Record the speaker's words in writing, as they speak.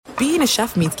being a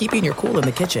chef means keeping your cool in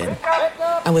the kitchen.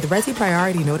 And with Resi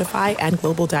Priority Notify and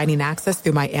Global Dining Access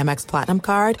through my Amex Platinum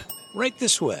card, Right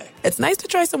this way. it's nice to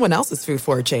try someone else's food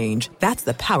for a change. That's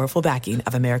the powerful backing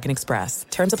of American Express.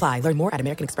 Terms apply. Learn more at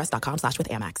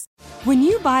americanexpress.com/withAmex. When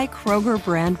you buy Kroger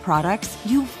brand products,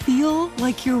 you feel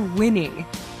like you're winning.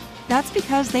 That's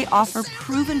because they offer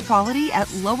proven quality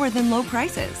at lower than low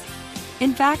prices.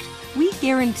 In fact, we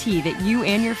guarantee that you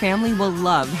and your family will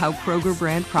love how Kroger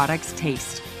brand products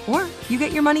taste, or you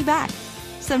get your money back.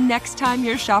 So next time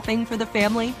you're shopping for the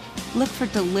family, look for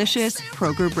delicious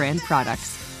Kroger brand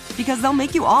products, because they'll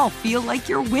make you all feel like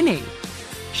you're winning.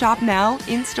 Shop now,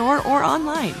 in-store, or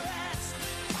online.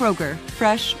 Kroger,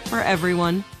 fresh for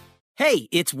everyone. Hey,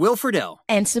 it's Will Friedle.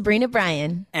 And Sabrina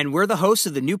Bryan. And we're the hosts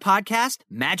of the new podcast,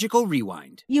 Magical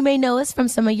Rewind. You may know us from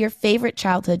some of your favorite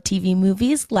childhood TV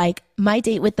movies like My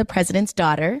Date with the President's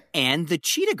Daughter and the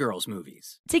Cheetah Girls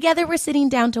movies. Together, we're sitting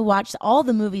down to watch all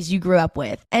the movies you grew up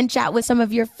with and chat with some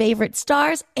of your favorite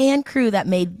stars and crew that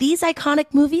made these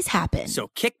iconic movies happen.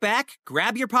 So kick back,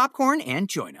 grab your popcorn, and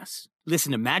join us.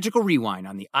 Listen to Magical Rewind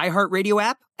on the iHeartRadio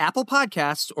app, Apple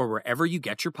Podcasts, or wherever you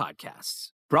get your podcasts.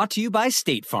 Brought to you by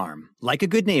State Farm. Like a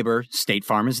good neighbor, State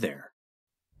Farm is there.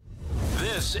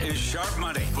 This is Sharp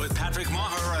Money with Patrick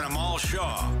Maher and Amal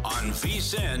Shaw on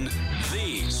VSiN,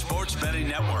 the Sports Betting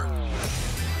Network.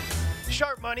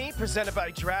 Sharp Money, presented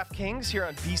by DraftKings here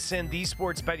on VSiN, the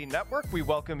Sports Betting Network. We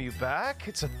welcome you back.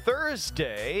 It's a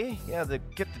Thursday. Yeah,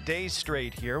 get the days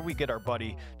straight here. We get our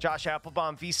buddy Josh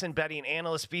Applebaum, VSiN betting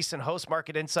analyst, VSiN host,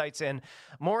 Market Insights, and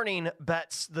Morning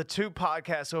Bets, the two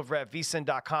podcasts over at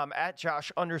VSiN.com at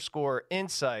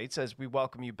Josh_Insights as we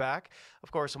welcome you back.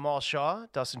 Of course, Amal Shaw,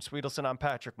 Dustin Sweetelson, I'm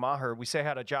Patrick Maher. We say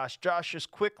hi to Josh. Josh, just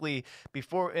quickly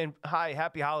hi,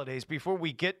 happy holidays. Before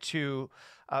we get to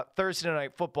Thursday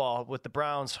night football with the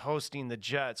Browns hosting the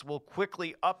Jets, we'll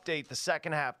quickly update the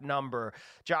second half number.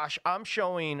 Josh, I'm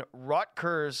showing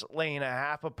Rutgers laying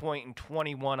 0.5 point and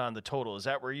 21 on the total. Is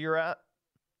that where you're at?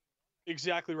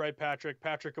 Exactly right, Patrick.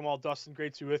 Patrick, Amal, Dustin,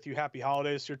 great to be with you. Happy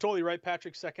holidays. You're totally right,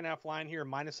 Patrick. Second half line here,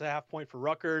 minus 0.5 point for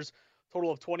Rutgers,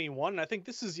 total of 21. And I think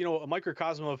this is, a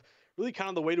microcosm of really kind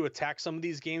of the way to attack some of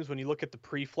these games when you look at the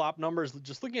pre-flop numbers,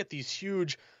 just looking at these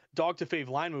huge dog to fave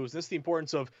line moves. This is the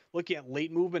importance of looking at late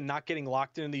movement, not getting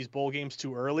locked into these bowl games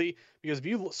too early. Because if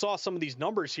you saw some of these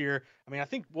numbers here, I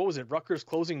think, what was it? Rutgers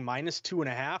closing minus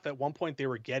 2.5. At one point, they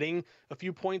were getting a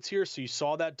few points here. So you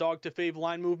saw that dog to fave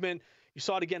line movement. You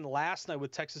saw it again last night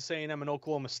with Texas A&M and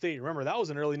Oklahoma State. Remember, that was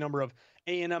an early number of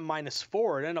A&M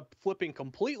 -4. It ended up flipping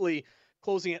completely,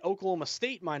 closing at Oklahoma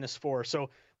State -4. So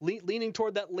leaning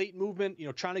toward that late movement,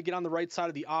 trying to get on the right side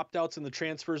of the opt-outs and the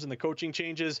transfers and the coaching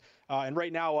changes. And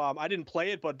right now, I didn't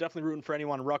play it, but definitely rooting for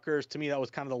anyone Rutgers. To me, that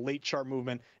was kind of the late sharp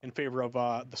movement in favor of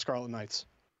the Scarlet Knights.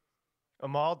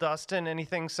 Amal, Dustin,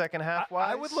 anything second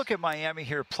half-wise? I would look at Miami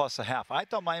here plus 0.5. I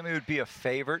thought Miami would be a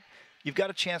favorite. You've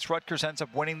got a chance Rutgers ends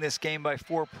up winning this game by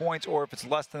 4 points, or if it's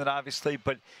less than that, obviously.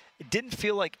 But it didn't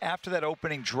feel like after that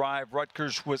opening drive,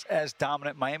 Rutgers was as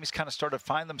dominant. Miami's kind of started to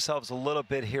find themselves a little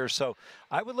bit here. So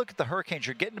I would look at the Hurricanes.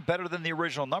 You're getting better than the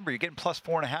original number. You're getting plus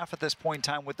 4.5 at this point in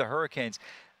time with the Hurricanes.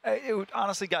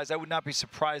 Honestly, guys, I would not be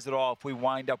surprised at all if we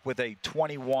wind up with a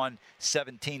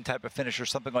 21-17 type of finish or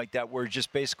something like that, where you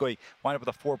just basically wind up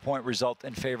with a 4-point result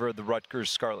in favor of the Rutgers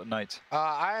Scarlet Knights.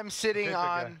 I am sitting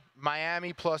on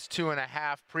Miami plus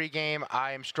 2.5 pregame.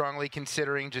 I am strongly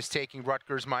considering just taking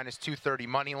Rutgers minus 230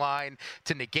 money line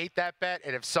to negate that bet.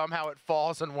 And if somehow it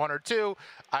falls on 1 or 2,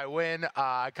 I win.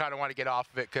 I kind of want to get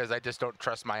off of it because I just don't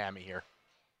trust Miami here.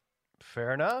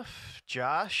 Fair enough.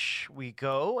 Josh, we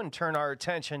go and turn our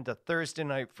attention to Thursday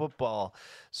night football.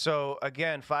 So,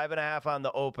 again, 5.5 on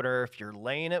the opener. If you're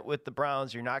laying it with the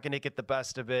Browns, you're not going to get the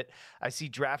best of it. I see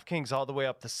DraftKings all the way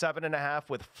up to 7.5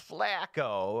 with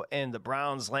Flacco and the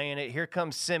Browns laying it. Here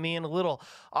comes Simeon, a little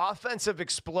offensive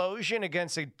explosion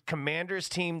against a Commanders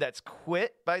team that's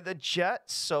quit by the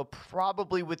Jets. So,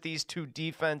 probably with these two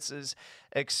defenses,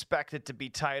 expect it to be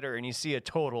tighter, and you see a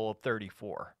total of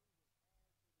 34.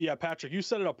 Yeah, Patrick, you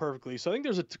set it up perfectly. So I think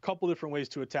there's a couple different ways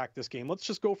to attack this game. Let's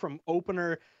just go from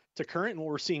opener to current and what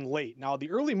we're seeing late. Now,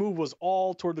 the early move was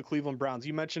all toward the Cleveland Browns.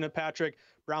 You mentioned it, Patrick.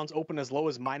 Browns open as low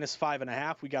as minus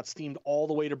 5.5. We got steamed all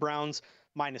the way to Browns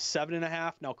minus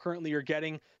 7.5. Now, currently you're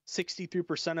getting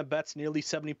 63% of bets, nearly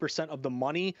 70% of the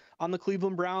money on the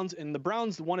Cleveland Browns. And the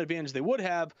Browns, the one advantage they would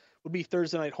have would be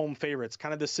Thursday night home favorites.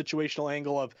 Kind of this situational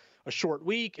angle of a short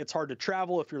week. It's hard to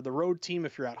travel. If you're the road team,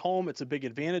 if you're at home, it's a big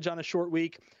advantage on a short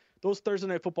week. Those Thursday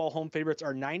night football home favorites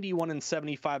are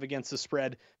 91-75 against the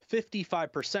spread,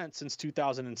 55% since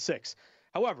 2006.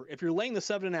 However, if you're laying the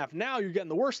 7.5 now, you're getting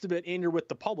the worst of it, and you're with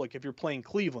the public if you're playing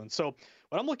Cleveland. So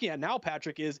What I'm looking at now,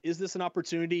 Patrick, is this an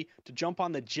opportunity to jump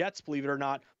on the Jets, believe it or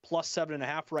not, plus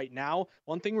 7.5 right now?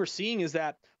 One thing we're seeing is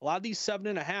that a lot of these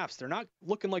 7.5s, they're not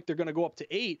looking like they're going to go up to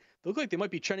 8. They look like they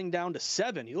might be trending down to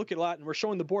 7. You look at a lot, and we're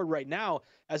showing the board right now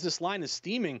as this line is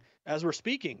steaming as we're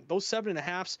speaking. Those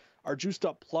 7.5s are juiced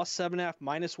up plus 7.5,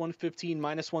 minus 115,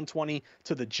 minus 120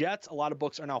 to the Jets. A lot of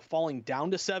books are now falling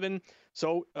down to 7.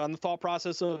 So on the thought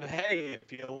process of, hey,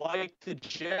 if you like the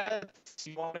Jets,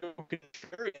 you want to go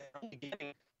contrarian, only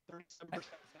getting 37% back.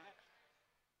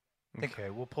 Okay,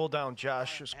 we'll pull down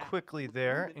Josh just quickly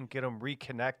there and get him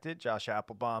reconnected. Josh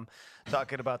Applebaum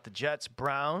talking about the Jets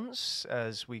Browns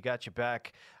as we got you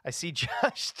back. I see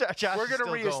Josh. We're going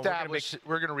to reestablish.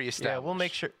 We're going to reestablish. Yeah, we'll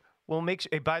make sure.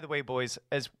 Hey, by the way, boys,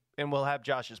 and we'll have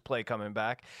Josh's play coming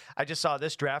back. I just saw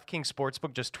this. DraftKings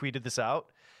Sportsbook just tweeted this out.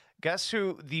 Guess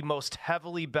who the most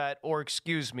heavily bet, or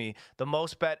excuse me, the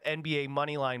most bet NBA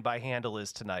money line by handle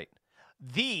is tonight?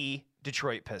 The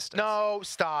Detroit Pistons. No,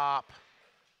 stop.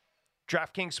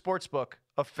 DraftKings Sportsbook,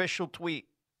 official tweet.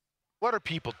 What are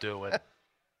people doing?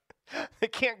 They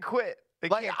can't quit.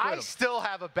 I still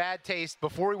have a bad taste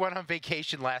before we went on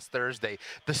vacation last Thursday.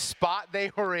 The spot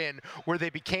they were in where they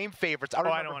became favorites. I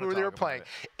don't remember who they were playing.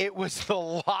 It was the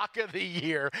lock of the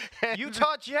year. And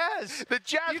Utah Jazz. The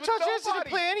Jazz. Utah Jazz didn't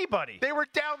play anybody. They were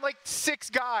down like 6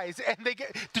 guys, and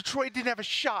Detroit didn't have a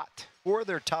shot. Who are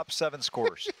their top 7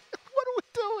 scorers? What are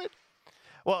we doing?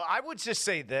 Well, I would just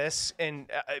say this, and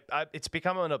it's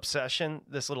become an obsession,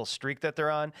 this little streak that they're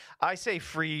on. I say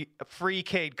free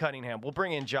Cade Cunningham. We'll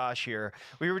bring in Josh here.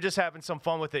 We were just having some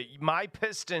fun with it. My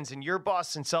Pistons and your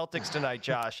Boston Celtics tonight,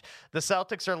 Josh. The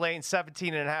Celtics are laying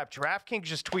 17.5. DraftKings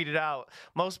just tweeted out,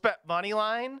 most bet money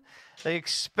line. They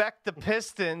expect the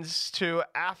Pistons to,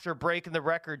 after breaking the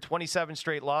record, 27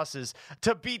 straight losses,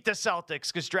 to beat the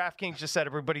Celtics because DraftKings just said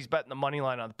everybody's betting the money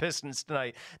line on the Pistons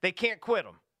tonight. They can't quit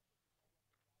them.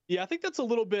 Yeah, I think that's a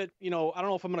little bit, I don't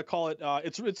know if I'm going to call it,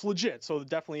 it's legit. So it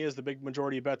definitely is the big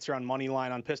majority of bets are on money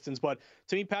line on Pistons. But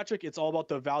to me, Patrick, it's all about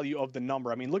the value of the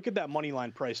number. I mean, look at that money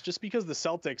line price. Just because the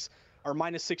Celtics are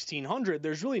minus 1,600,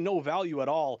 there's really no value at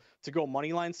all to go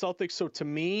money line Celtics. So to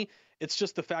me, it's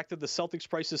just the fact that the Celtics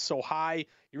price is so high,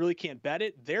 you really can't bet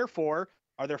it. Therefore,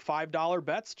 are there $5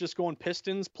 bets just going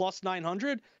Pistons plus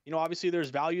 900? Obviously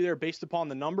there's value there based upon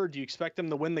the number. Do you expect them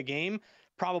to win the game?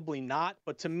 Probably not.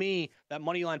 But to me, that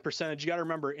money line percentage, you got to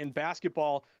remember in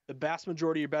basketball, the vast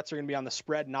majority of your bets are going to be on the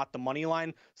spread, not the money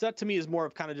line. So that to me is more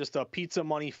of kind of just a pizza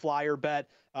money flyer bet,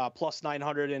 plus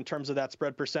 900 in terms of that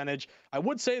spread percentage. I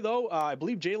would say, though, I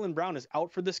believe Jaylen Brown is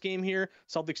out for this game here.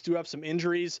 Celtics do have some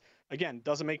injuries. Again,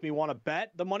 doesn't make me want to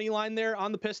bet the money line there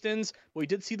on the Pistons. We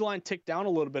did see the line tick down a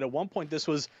little bit. At one point, this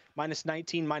was minus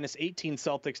 19, minus 18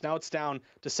 Celtics. Now it's down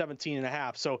to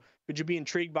 17.5. So could you be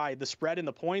intrigued by the spread and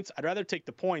the points? I'd rather take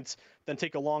the points than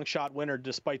take a long shot winner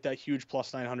despite that huge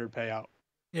plus 900 payout.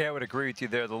 Yeah, I would agree with you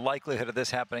there. The likelihood of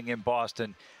this happening in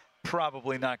Boston,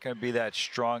 probably not going to be that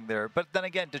strong there. But then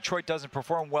again, Detroit doesn't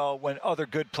perform well when other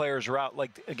good players are out,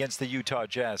 like against the Utah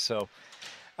Jazz. So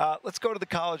let's go to the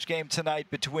college game tonight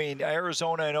between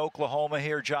Arizona and Oklahoma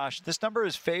here, Josh. This number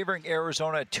is favoring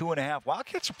Arizona at 2.5.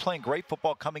 Wildcats are playing great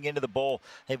football coming into the bowl.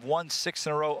 They've won 6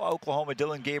 in a row. Oklahoma,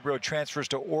 Dylan Gabriel transfers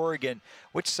to Oregon.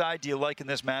 Which side do you like in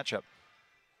this matchup?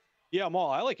 Yeah,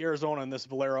 Maul, I like Arizona in this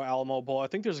Valero Alamo Bowl. I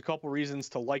think there's a couple reasons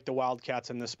to like the Wildcats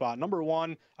in this spot. Number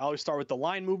one, I always start with the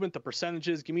line movement, the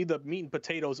percentages. Give me the meat and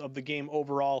potatoes of the game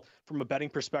overall from a betting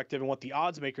perspective and what the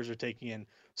odds makers are taking in.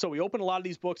 So we open a lot of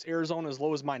these books. Arizona as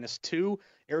low as -2.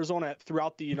 Arizona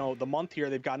throughout the the month here,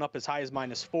 they've gotten up as high as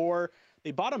 -4.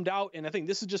 They bottomed out, and I think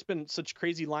this has just been such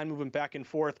crazy line movement back and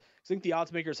forth. I think the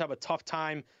odds makers have a tough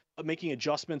time making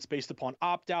adjustments based upon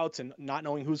opt-outs and not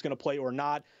knowing who's going to play or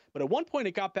not. But at one point,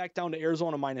 it got back down to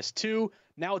Arizona -2.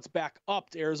 Now it's back up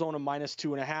to Arizona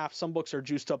 -2.5. Some books are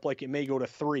juiced up like it may go to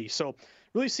 3. So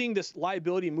really seeing this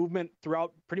liability movement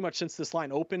throughout pretty much since this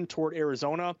line opened toward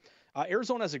Arizona.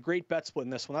 Arizona has a great bet split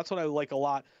in this one. That's what I like a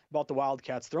lot about the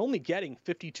Wildcats. They're only getting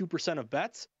 52% of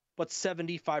bets, but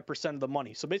 75% of the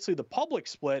money. So basically the public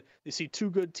split, they see 2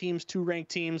 good teams, 2 ranked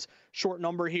teams, short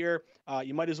number here.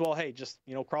 You might as well, hey, just,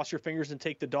 cross your fingers and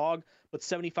take the dog. But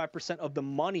 75% of the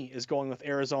money is going with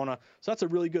Arizona. So that's a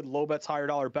really good low bets, higher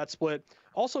dollar bet split.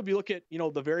 Also, if you look at,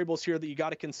 the variables here that you got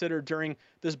to consider during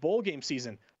this bowl game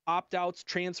season, opt-outs,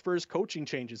 transfers, coaching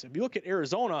changes. If you look at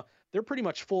Arizona, they're pretty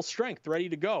much full strength, ready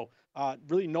to go.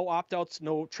 Really no opt-outs,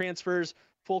 no transfers,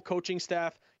 full coaching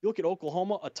staff. You look at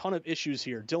Oklahoma, a ton of issues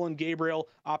here. Dylan Gabriel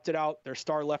opted out, their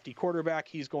star lefty quarterback.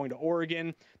 He's going to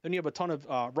Oregon. Then you have a ton of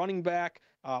running back,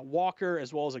 Walker,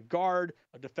 as well as a guard,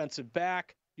 a defensive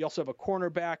back. You also have a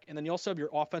cornerback, and then you also have your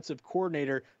offensive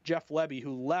coordinator, Jeff Lebby,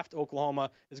 who left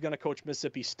Oklahoma, is going to coach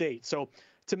Mississippi State. So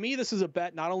to me, this is a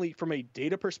bet not only from a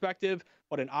data perspective,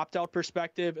 but an opt-out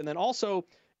perspective. And then also,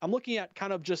 I'm looking at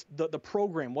kind of just the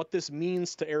program, what this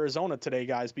means to Arizona today,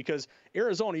 guys, because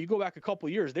Arizona, you go back a couple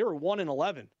years, they were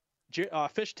 1-11.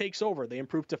 Fish takes over. They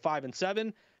improved to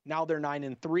 5-7. Now they're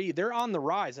 9-3. They're on the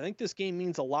rise. I think this game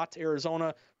means a lot to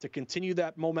Arizona to continue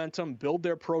that momentum, build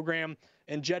their program.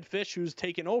 And Jedd Fisch, who's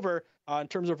taken over in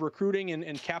terms of recruiting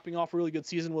and capping off a really good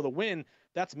season with a win,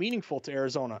 that's meaningful to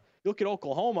Arizona. You look at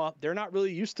Oklahoma, they're not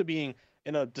really used to being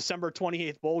in a December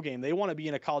 28th bowl game. They want to be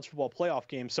in a college football playoff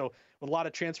game. So with a lot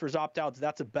of transfers opt-outs,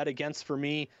 that's a bet against for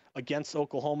me, against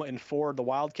Oklahoma and for the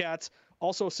Wildcats.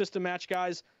 Also system match,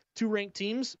 guys, 2 ranked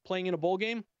teams playing in a bowl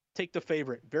game, take the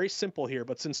favorite. Very simple here,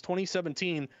 but since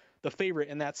 2017, the favorite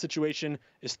in that situation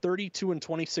is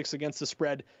 32-26 against the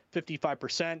spread,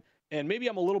 55%. And maybe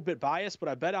I'm a little bit biased, but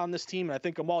I bet on this team, and I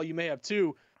think, Amal, you may have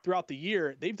too, throughout the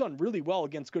year. They've done really well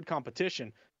against good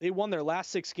competition. They won their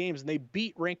last 6 games, and they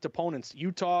beat ranked opponents,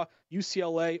 Utah,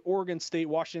 UCLA, Oregon State,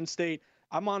 Washington State.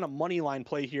 I'm on a money line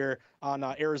play here on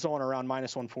Arizona around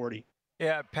 -140.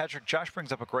 Yeah, Patrick, Josh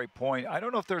brings up a great point. I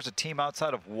don't know if there's a team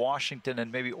outside of Washington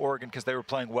and maybe Oregon, because they were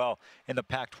playing well in the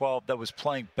Pac-12, that was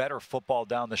playing better football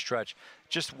down the stretch.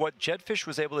 Just what Jedd Fisch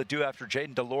was able to do after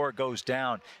Jayden de Laura goes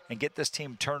down and get this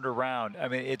team turned around, I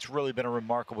mean, it's really been a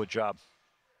remarkable job.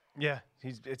 Yeah,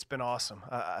 it's been awesome.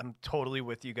 I'm totally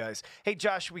with you guys. Hey,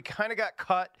 Josh, we kind of got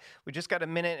cut. We just got a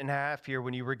minute and a half here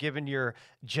when you were giving your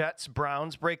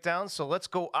Jets-Browns breakdown. So let's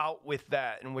go out with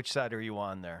that. And which side are you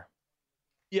on there?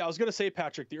 Yeah, I was going to say,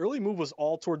 Patrick, the early move was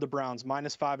all toward the Browns,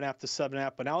 -5.5 to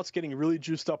 7.5, but now it's getting really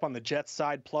juiced up on the Jets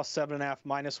side, +7.5,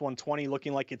 -120,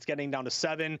 looking like it's getting down to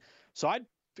 7. So I'd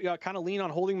kind of lean on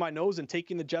holding my nose and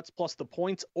taking the Jets plus the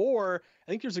points, or I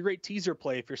think there's a great teaser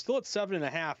play. If you're still at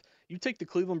 7.5, you take the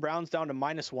Cleveland Browns down to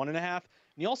 -1.5,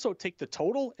 and you also take the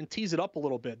total and tease it up a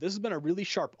little bit. This has been a really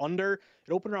sharp under.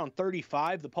 It opened around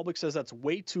 35. The public says that's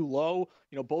way too low.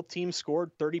 You know, both teams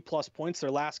scored 30-plus points their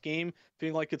last game,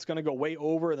 feeling like it's going to go way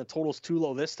over, and the total's too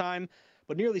low this time.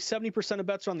 But nearly 70% of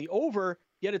bets are on the over,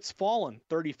 yet it's fallen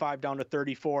 35 down to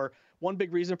 34. One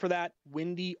big reason for that,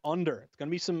 windy under. It's going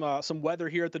to be some weather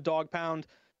here at the Dog Pound.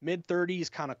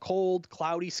 Mid-30s, kind of cold,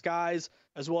 cloudy skies,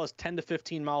 as well as 10 to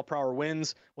 15 mile-per-hour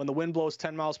winds. When the wind blows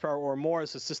 10 miles per hour or more,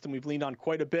 it's a system we've leaned on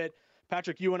quite a bit.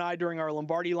 Patrick, you and I, during our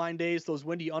Lombardi line days, those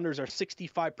windy unders are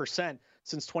 65%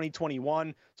 since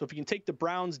 2021. So if you can take the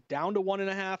Browns down to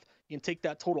 1.5, you can take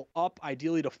that total up,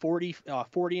 ideally to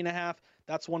 40.5.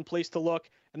 That's one place to look.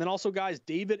 And then also, guys,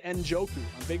 David Njoku.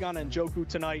 I'm big on Njoku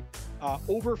tonight.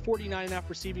 Over 49.5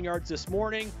 receiving yards this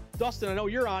morning. Dustin, I know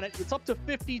you're on it. It's up to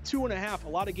 52.5. A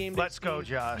lot of game days. Let's go,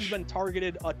 Josh. He's been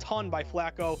targeted a ton by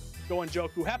Flacco. Go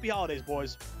Njoku. Happy holidays,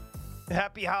 boys.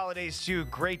 Happy holidays to you.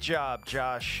 Great job,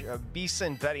 Josh.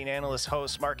 VSiN betting analyst,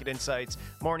 host, Market Insights,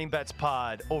 Morning Bets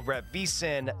Pod over at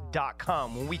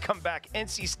vsin.com. When we come back,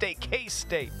 NC State,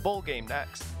 K-State, bowl game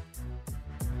next.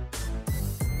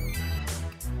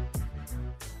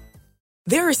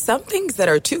 There are some things that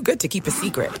are too good to keep a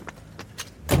secret.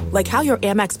 Like how your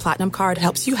Amex Platinum card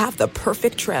helps you have the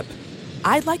perfect trip.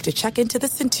 I'd like to check into the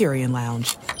Centurion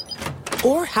Lounge.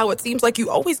 Or how it seems like you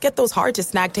always get those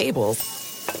hard-to-snag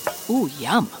tables. Ooh,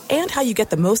 yum. And how you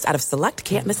get the most out of select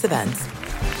can't-miss events.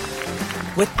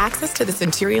 With access to the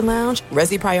Centurion Lounge,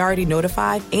 Resi Priority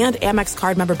Notified, and Amex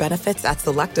card member benefits at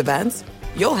select events,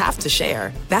 you'll have to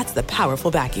share. That's the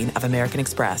powerful backing of American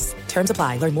Express. Terms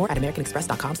apply. Learn more at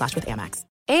americanexpress.com/withAmex.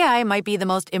 AI might be the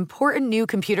most important new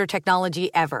computer technology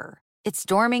ever. It's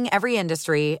storming every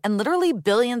industry, and literally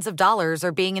billions of dollars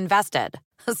are being invested.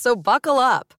 So buckle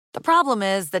up. The problem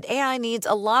is that AI needs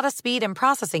a lot of speed and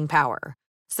processing power.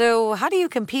 So how do you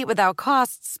compete without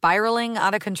costs spiraling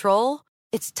out of control?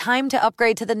 It's time to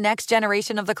upgrade to the next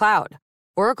generation of the cloud.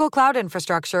 Oracle Cloud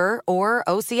Infrastructure, or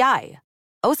OCI.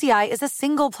 OCI is a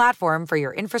single platform for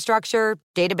your infrastructure,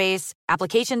 database,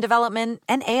 application development,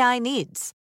 and AI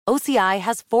needs. OCI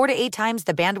has 4 to 8 times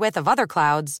the bandwidth of other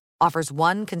clouds, offers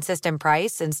one consistent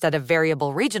price instead of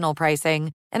variable regional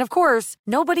pricing, and of course,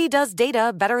 nobody does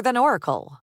data better than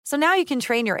Oracle. So now you can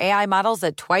train your AI models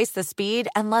at twice the speed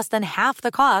and less than half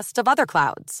the cost of other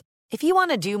clouds. If you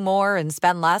want to do more and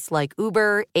spend less like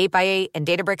Uber, 8x8, and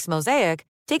Databricks Mosaic,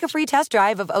 take a free test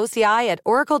drive of OCI at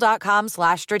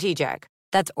oracle.com/strategic.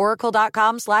 That's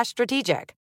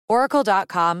oracle.com/strategic.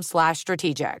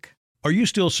 Oracle.com/strategic. Are you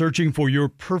still searching for your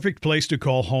perfect place to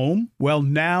call home? Well,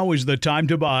 now is the time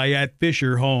to buy at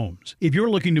Fisher Homes. If you're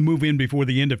looking to move in before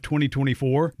the end of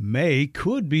 2024, May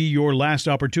could be your last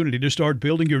opportunity to start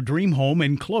building your dream home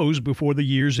and close before the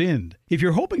year's end. If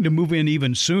you're hoping to move in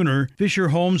even sooner, Fisher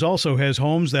Homes also has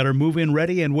homes that are move-in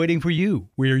ready and waiting for you,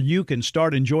 where you can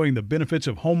start enjoying the benefits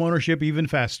of homeownership even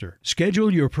faster.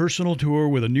 Schedule your personal tour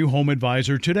with a new home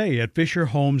advisor today at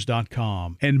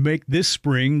FisherHomes.com and make this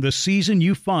spring the season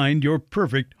you find your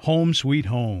perfect home sweet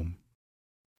home.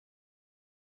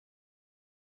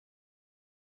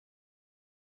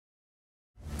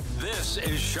 This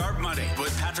is Sharp Money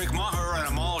with Patrick Maher and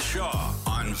Amal Shaw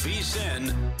on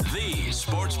VSiN, the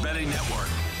Sports Betting Network.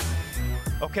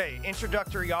 Okay,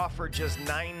 introductory offer just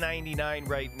 $9.99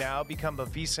 right now. Become a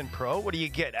VSiN Pro. What do you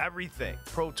get? Everything.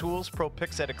 Pro tools, pro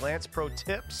picks at a glance, pro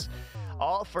tips.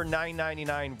 All for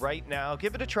 $9.99 right now.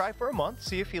 Give it a try for a month.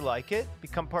 See if you like it.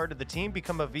 Become part of the team.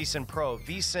 Become a VSiN Pro.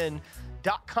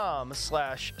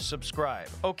 VSiN.com/subscribe.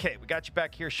 Okay, we got you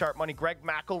back here, Sharp Money. Greg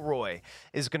McElroy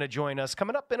is going to join us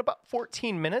coming up in about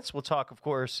 14 minutes. We'll talk, of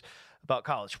course, about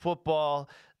college football.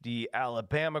 The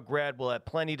Alabama grad will have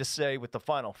plenty to say with the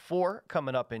Final Four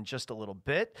coming up in just a little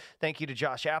bit. Thank you to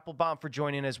Josh Applebaum for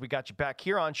joining us. We got you back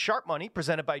here on Sharp Money,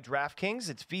 presented by DraftKings.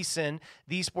 It's VSiN,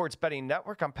 the Sports Betting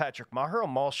Network. I'm Patrick Maher,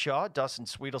 Amal Shaw, Dustin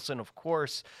Sweetelson, of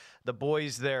course. The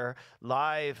boys there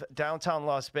live downtown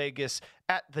Las Vegas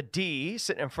at the D,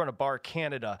 sitting in front of Bar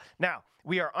Canada. Now,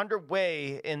 we are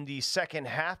underway in the second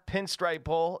half. Pinstripe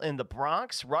Bowl in the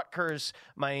Bronx. Rutgers,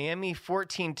 Miami,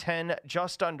 14-10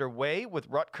 just underway with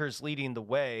Rutgers leading the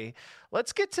way.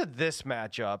 Let's get to this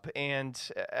matchup. And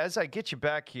as I get you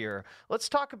back here, let's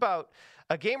talk about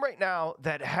a game right now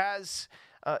that has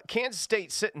Kansas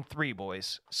State sitting 3,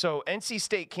 boys. So NC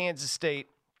State, Kansas State.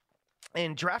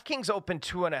 And DraftKings opened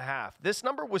 2.5. This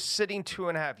number was sitting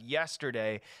 2.5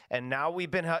 yesterday, and now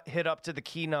we've been hit up to the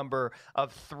key number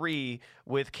of 3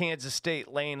 with Kansas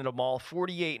State laying them all,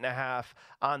 48.5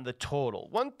 on the total.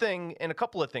 One thing, and a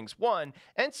couple of things. One,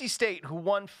 NC State, who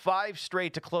won 5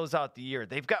 straight to close out the year,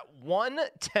 they've got one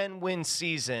 10-win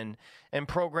season in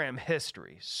program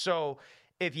history. So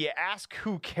if you ask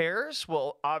who cares,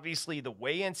 well, obviously the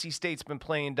way NC State's been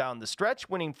playing down the stretch,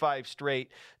 winning 5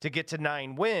 straight to get to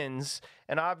 9 wins,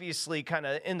 and obviously kind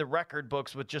of in the record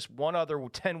books with just one other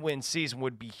 10-win season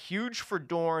would be huge for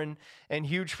Doeren and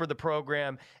huge for the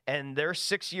program and their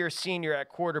 6-year senior at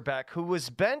quarterback who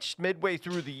was benched midway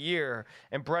through the year,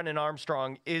 and Brennan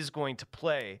Armstrong is going to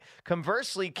play.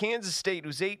 Conversely, Kansas State,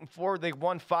 who's 8-4, they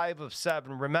won 5 of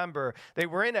 7. Remember, they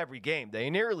were in every game.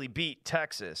 They nearly beat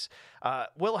Texas.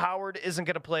 Will Howard isn't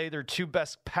going to play. Their 2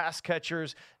 best pass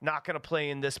catchers not going to play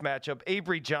in this matchup.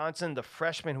 Avery Johnson, the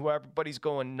freshman who everybody's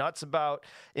going nuts about,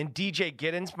 and DJ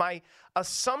Giddens. My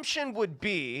assumption would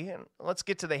be, and let's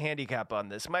get to the handicap on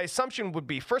this. My assumption would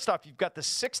be, first off, you've got the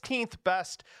 16th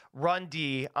best run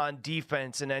D on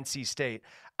defense in NC State.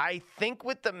 I think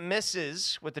with the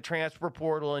misses, with the transfer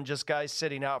portal and just guys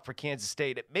sitting out for Kansas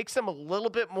State, it makes them a little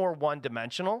bit more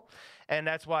one-dimensional. And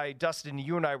that's why, Dustin,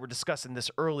 you and I were discussing this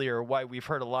earlier, why we've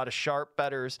heard a lot of sharp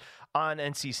bettors on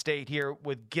NC State here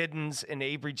with Giddens and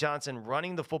Avery Johnson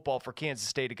running the football for Kansas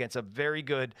State against a very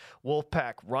good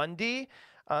Wolfpack run D.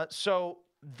 So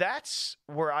that's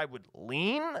where I would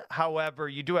lean. However,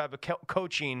 you do have a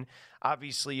coaching,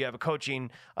 obviously you have a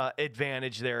coaching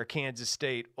advantage there, Kansas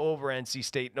State over NC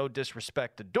State. No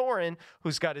disrespect to Doeren,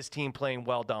 who's got his team playing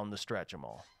well down the stretch,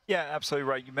 Amal. Yeah, absolutely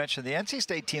right. You mentioned the NC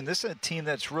State team. This is a team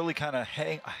that's really kind of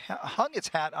hung its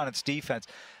hat on its defense.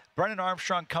 Brennan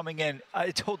Armstrong coming in,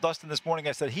 I told Dustin this morning,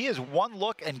 I said, he is one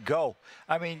look and go.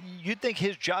 I mean, you'd think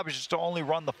his job is just to only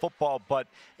run the football, but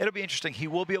it'll be interesting. He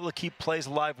will be able to keep plays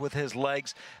alive with his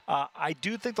legs. I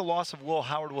do think the loss of Will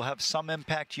Howard will have some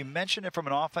impact. You mentioned it from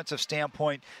an offensive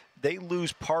standpoint. They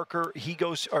lose Parker.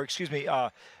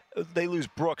 They lose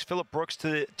Brooks, Phillip Brooks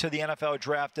to the NFL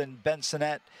draft, and Ben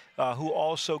Sinnott, who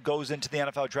also goes into the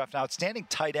NFL draft. An outstanding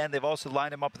tight end. They've also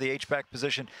lined him up at the H-back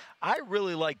position. I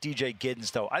really like DJ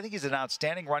Giddens, though. I think he's an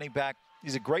outstanding running back.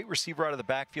 He's a great receiver out of the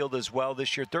backfield as well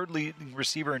this year. 3rd leading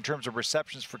receiver in terms of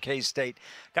receptions for K-State.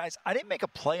 Guys, I didn't make a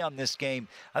play on this game.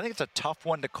 I think it's a tough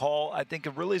one to call. I think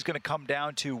it really is going to come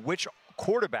down to which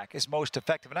quarterback is most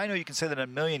effective. And I know you can say that in a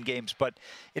million games, but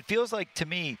it feels like to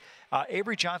me,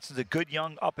 Avery Johnson's a good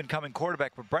young up-and-coming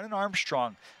quarterback, but Brennan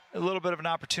Armstrong, a little bit of an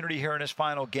opportunity here in his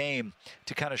final game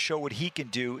to kind of show what he can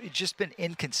do. It's just been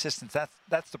inconsistent.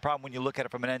 That's the problem when you look at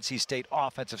it from an NC State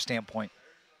offensive standpoint.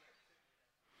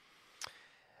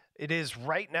 It is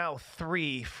right now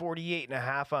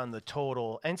 48.5 on the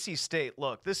total. NC State,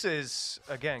 look, this is,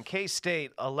 again,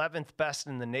 K-State, 11th best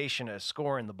in the nation at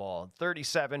scoring the ball,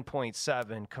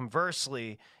 37.7.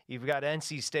 Conversely, you've got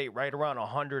NC State right around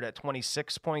 100 at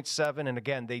 26.7. And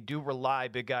again, they do rely,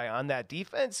 big guy, on that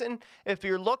defense. And if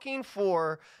you're looking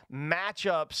for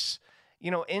matchups,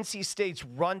 you know, NC State's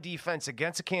run defense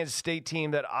against a Kansas State team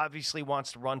that obviously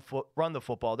wants to run the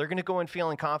football, they're going to go in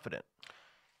feeling confident.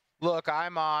 Look,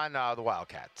 I'm on the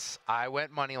Wildcats. I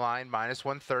went money line minus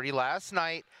 130 last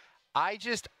night. I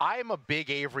am a big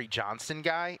Avery Johnson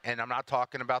guy, and I'm not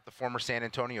talking about the former San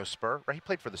Antonio Spur, right? He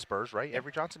played for the Spurs, right?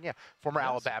 Avery Johnson? Yeah. Former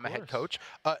Alabama head coach.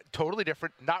 Totally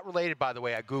different. Not related, by the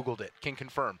way. I Googled it. Can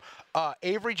confirm.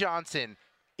 Avery Johnson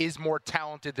is more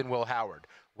talented than Will Howard.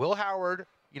 Will Howard,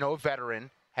 you know, a veteran,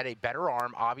 had a better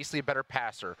arm, obviously a better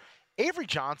passer. Avery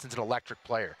Johnson's an electric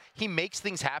player. He makes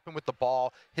things happen with the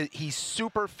ball. He's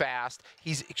super fast.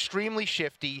 He's extremely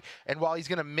shifty. And while he's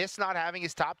going to miss not having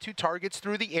his top 2 targets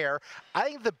through the air, I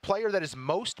think the player that is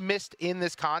most missed in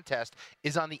this contest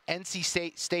is on the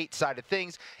NC State side of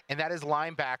things, and that is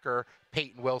linebacker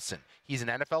Peyton Wilson. He's an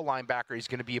NFL linebacker. He's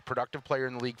going to be a productive player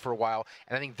in the league for a while,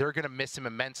 and I think they're going to miss him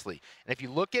immensely. And if you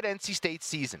look at NC State's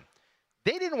season,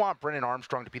 they didn't want Brennan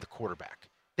Armstrong to be the quarterback.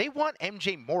 They want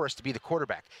MJ Morris to be the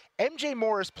quarterback. MJ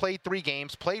Morris played 3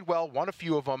 games, played well, won a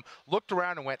few of them, looked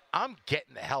around and went, I'm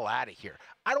getting the hell out of here.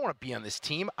 I don't want to be on this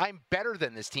team. I'm better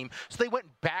than this team. So they went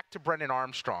back to Brennan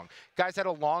Armstrong. Guy's had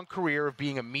a long career of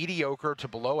being a mediocre to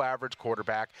below average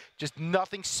quarterback. Just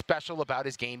nothing special about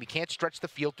his game. He can't stretch the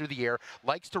field through the air,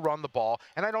 likes to run the ball,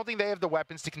 and I don't think they have the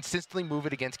weapons to consistently move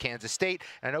it against Kansas State.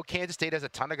 And I know Kansas State has a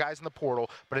ton of guys in the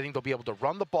portal, but I think they'll be able to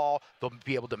run the ball. They'll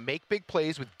be able to make big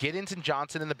plays with Giddens and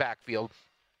Johnson in the backfield.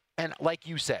 And like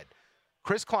you said,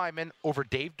 Chris Kleiman over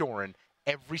Dave Doran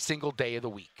every single day of the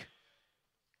week.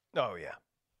 Oh, yeah.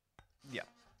 Yeah.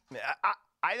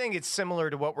 I think it's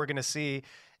similar to what we're going to see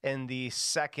in the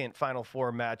second Final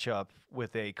Four matchup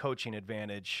with a coaching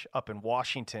advantage up in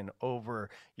Washington over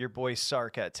your boy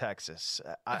Sark at Texas.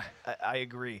 I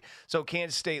agree. So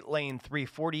Kansas State lane 3,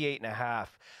 48.5.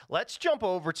 Let's jump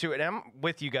over to it. I'm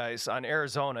with you guys on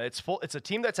Arizona. It's a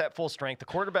team that's at full strength. The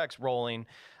quarterback's rolling.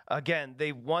 Again,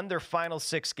 they won their final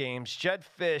 6 games. Jedd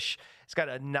Fisch has got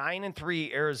a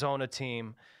 9-3 Arizona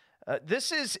team.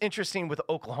 This is interesting with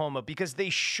Oklahoma because they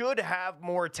should have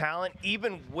more talent,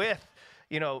 even with,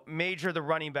 Major the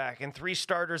running back and 3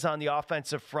 starters on the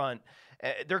offensive front.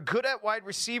 They're good at wide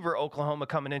receiver, Oklahoma,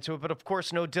 coming into it, but of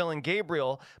course no Dylan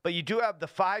Gabriel, but you do have the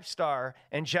 5-star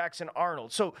and Jackson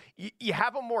Arnold. So you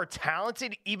have them more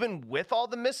talented even with all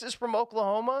the misses from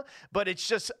Oklahoma, but it's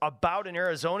just about an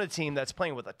Arizona team that's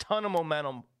playing with a ton of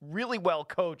momentum, really well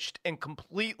coached and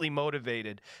completely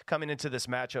motivated coming into this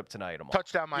matchup tonight. Amal.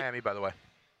 Touchdown Miami, by the way.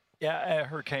 Yeah,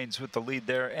 Hurricanes with the lead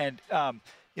there. And,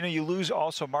 you lose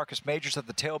also Marcus Majors at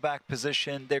the tailback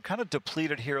position. They're kind of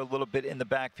depleted here a little bit in the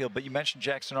backfield, but you mentioned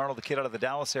Jackson Arnold, the kid out of the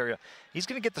Dallas area. He's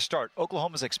going to get the start.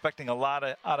 Oklahoma's expecting a lot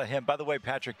out of him. By the way,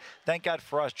 Patrick, thank God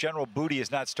for us, General Booty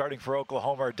is not starting for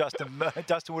Oklahoma, or Dustin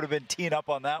would have been teeing up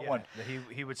on that one.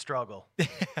 He would struggle.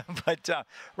 But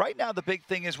right now the big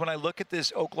thing is when I look at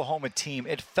this Oklahoma team,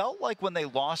 it felt like when they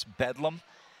lost Bedlam,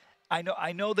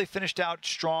 I know they finished out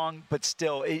strong, but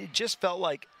still, it just felt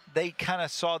like they kind of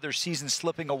saw their season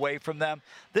slipping away from them.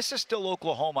 This is still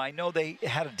Oklahoma. I know they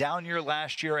had a down year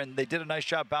last year, and they did a nice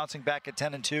job bouncing back at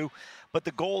 10-2, but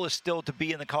the goal is still to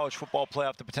be in the college football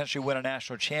playoff to potentially win a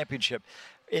national championship.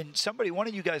 And one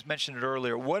of you guys mentioned it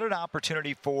earlier, what an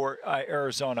opportunity for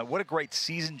Arizona. What a great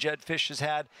season Jedd Fisch has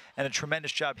had and a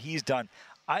tremendous job he's done.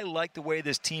 I like the way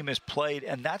this team has played,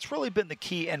 and that's really been the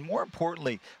key. And more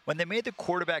importantly, when they made the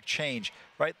quarterback change,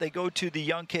 right, they go to the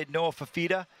young kid, Noah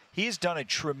Fifita. He's done a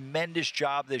tremendous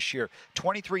job this year.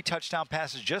 23 touchdown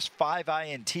passes, just 5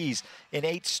 INTs in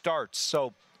 8 starts.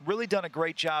 So really done a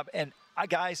great job. And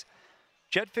guys,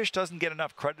 Jedd Fisch doesn't get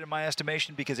enough credit in my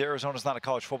estimation because Arizona's not a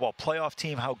college football playoff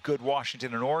team, how good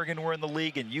Washington and Oregon were in the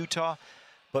league, and Utah.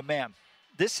 But, man,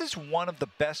 this is one of the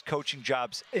best coaching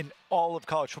jobs in all of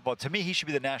college football. To me, he should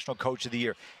be the national coach of the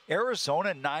year.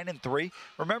 Arizona, 9-3.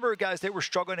 Remember, guys, they were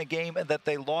struggling a game and that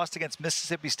they lost against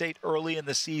Mississippi State early in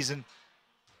the season.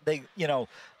 They,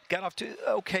 got off to an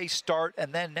okay start,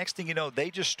 and then next thing you know, they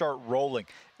just start rolling.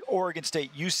 Oregon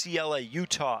State, UCLA,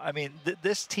 Utah. I mean,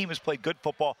 this team has played good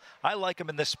football. I like them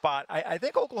in this spot. I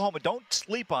think Oklahoma, don't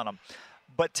sleep on them.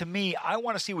 But to me, I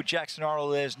want to see what Jackson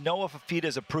Arnold is. Noah Fifita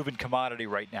is a proven commodity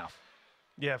right now.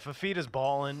 Yeah, Fifita's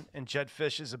balling, and Jedd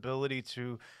Fisch's ability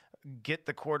to get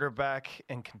the quarterback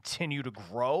and continue to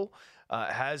grow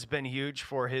has been huge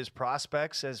for his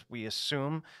prospects, as we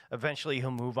assume eventually he'll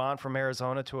move on from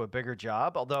Arizona to a bigger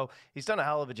job, although he's done a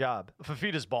hell of a job.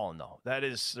 Fifita's balling, though.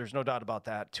 There's no doubt about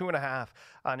that. 2.5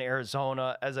 on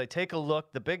Arizona. As I take a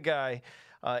look, the big guy,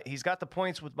 he's got the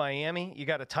points with Miami. You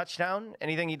got a touchdown.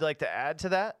 Anything you'd like to add to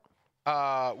that?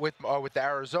 With the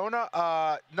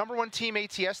Arizona, number one team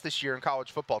ATS this year in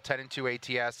college football,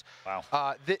 10-2 ATS.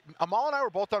 Wow. Amal and I were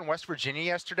both on West Virginia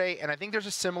yesterday, and I think there's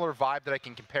a similar vibe that I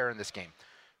can compare in this game.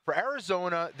 For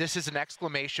Arizona, this is an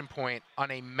exclamation point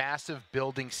on a massive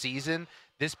building season.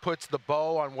 This puts the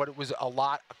bow on what was a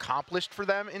lot accomplished for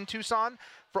them in Tucson.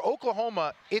 For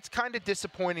Oklahoma, it's kind of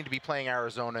disappointing to be playing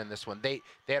Arizona in this one. They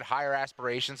had higher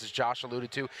aspirations, as Josh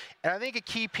alluded to, and I think a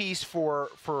key piece for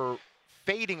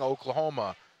fading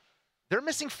Oklahoma, they're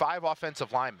missing 5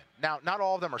 offensive linemen. Now, not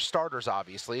all of them are starters,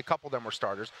 obviously. A couple of them were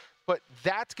starters, but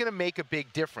that's going to make a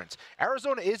big difference.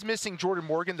 Arizona is missing Jordan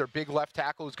Morgan, their big left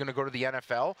tackle, who's going to go to the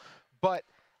NFL, but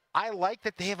I like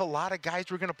that they have a lot of guys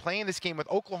who are going to play in this game. With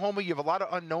Oklahoma, you have a lot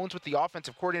of unknowns with the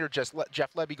offensive coordinator, Jeff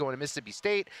Lebby, going to Mississippi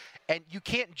State, and you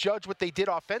can't judge what they did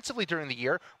offensively during the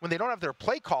year when they don't have their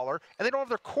play caller and they don't have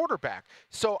their quarterback.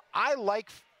 So I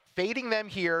like fading them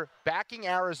here, backing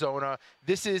Arizona.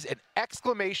 This is an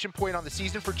exclamation point on the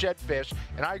season for Jedd Fisch,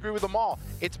 and I agree with them all.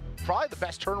 It's probably the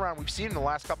best turnaround we've seen in the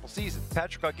last couple seasons.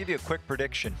 Patrick, I'll give you a quick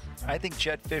prediction. I think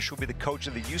Jedd Fisch will be the coach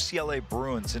of the UCLA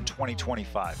Bruins in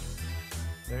 2025.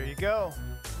 There you go.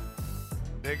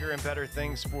 Bigger and better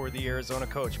things for the Arizona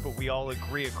coach, but we all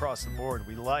agree across the board.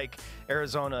 We like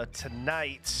Arizona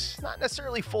tonight. Not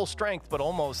necessarily full strength, but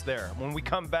almost there. When we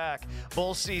come back,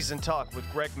 bowl season talk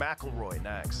with Greg McElroy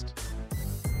next.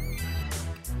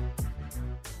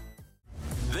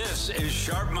 This is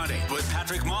Sharp Money with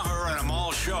Patrick Maher and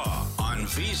Amal Shaw on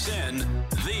VSiN,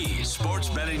 the Sports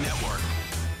Betting Network.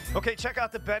 Okay, check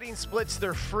out the betting splits.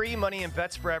 They're free money and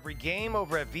bets for every game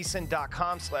over at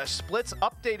vsin.com/splits.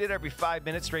 Updated every 5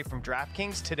 minutes straight from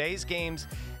DraftKings. Today's games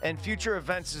and future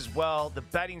events as well. The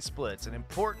betting splits, an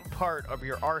important part of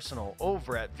your arsenal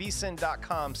over at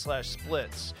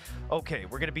vsin.com/splits. Okay,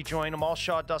 we're going to be joined. Amal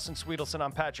Shaw, Dustin Sweetelson.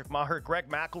 I'm Patrick Maher. Greg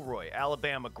McElroy,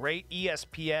 Alabama great,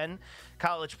 ESPN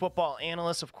college football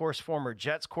analyst, of course, former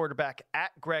Jets quarterback,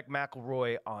 at Greg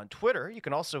McElroy on Twitter. You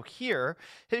can also hear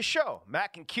his show,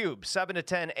 Mac and Cube, 7 to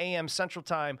 10 a.m. Central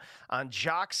Time on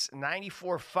Jocks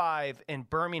 94.5 in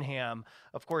Birmingham.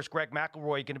 Of course, Greg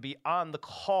McElroy going to be on the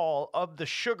call of the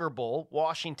Sugar Bowl,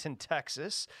 Washington,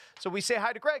 Texas. So we say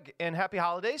hi to Greg and happy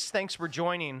holidays. Thanks for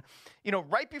joining. You know,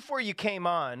 right before you came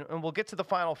on, and we'll get to the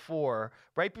Final Four,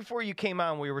 right before you came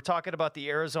on, we were talking about the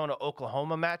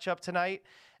Arizona-Oklahoma matchup tonight.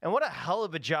 And what a hell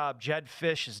of a job Jedd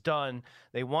Fisch has done.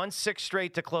 They won 6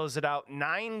 straight to close it out.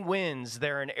 9 wins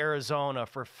there in Arizona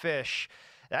for Fisch.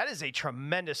 That is a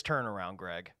tremendous turnaround,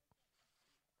 Greg.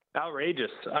 Outrageous.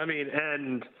 I mean,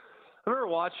 and I remember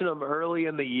watching them early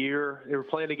in the year. They were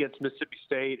playing against Mississippi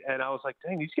State, and I was like,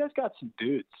 dang, these guys got some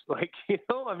dudes. Like, you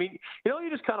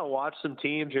just kind of watch some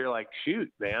teams, you're like,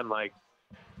 shoot, man, like,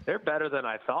 they're better than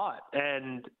I thought.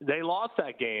 And they lost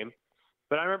that game.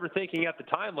 But I remember thinking at the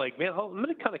time, like, man, I'm going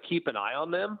to kind of keep an eye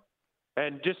on them.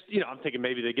 And just, I'm thinking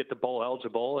maybe they get the bowl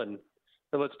eligible. And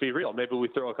let's be real, maybe we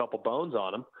throw a couple bones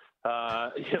on them,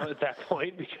 at that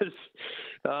point. Because,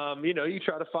 you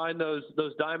try to find those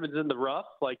diamonds in the rough,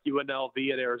 like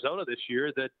UNLV at Arizona this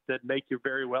year, that make you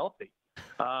very wealthy.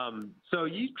 So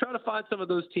you try to find some of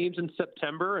those teams in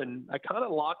September. And I kind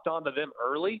of locked onto them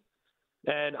early.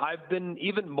 And I've been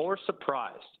even more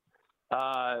surprised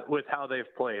with how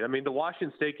they've played. I mean, the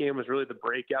Washington State game was really the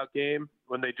breakout game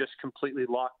when they just completely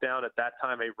locked down at that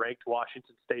time a ranked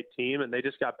Washington State team, and they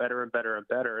just got better and better and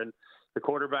better. And the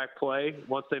quarterback play,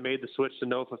 once they made the switch to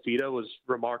Noah Fifita, was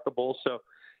remarkable. So,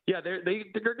 yeah, they're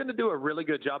going to do a really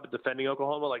good job of defending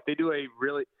Oklahoma. Like, they do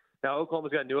now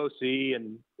Oklahoma's got a new OC,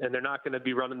 and they're not going to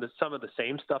be running some of the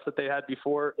same stuff that they had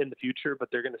before in the future, but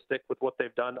they're going to stick with what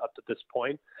they've done up to this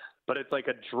point. But it's like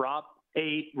a drop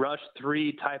 8, rush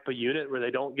 3 type of unit where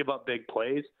they don't give up big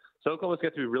plays. So Oklahoma's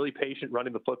got to be really patient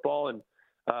running the football, and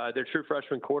their true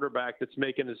freshman quarterback that's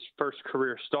making his first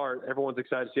career start. Everyone's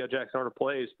excited to see how Jackson Arnold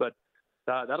plays, but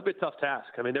that'll be a tough task.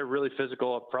 I mean, they're really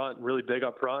physical up front and really big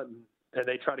up front, and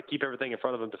they try to keep everything in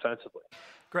front of them defensively.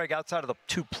 Greg, outside of the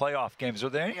 2 playoff games, are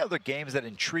there any other games that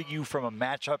intrigue you from a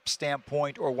matchup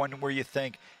standpoint, or one where you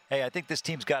think, hey, I think this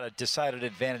team's got a decided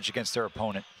advantage against their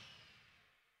opponent?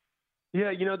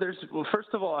 Yeah, first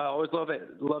of all, I always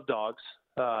love dogs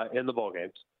in the bowl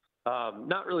games.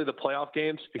 Not really the playoff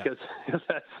games, because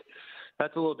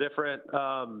that's a little different.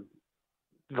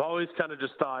 I've always kind of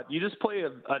just thought you just play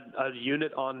a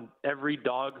unit on every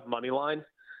dog money line,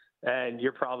 and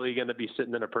you're probably going to be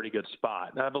sitting in a pretty good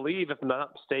spot. And I believe, if I'm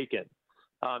not mistaken,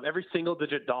 every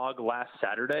single-digit dog last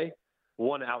Saturday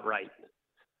won outright,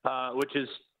 which is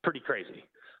pretty crazy.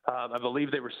 I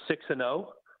believe they were 6-0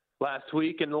 last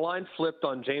week, and the line flipped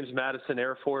on James Madison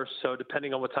Air Force. So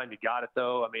depending on what time you got it,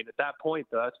 though, I mean, at that point,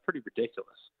 that's pretty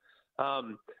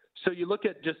ridiculous. So you look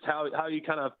at just how you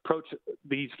kind of approach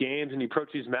these games and you approach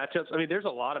these matchups. I mean, there's a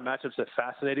lot of matchups that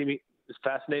fascinate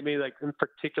me. Like in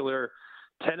particular,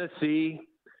 Tennessee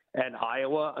and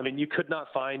Iowa. I mean, you could not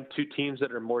find two teams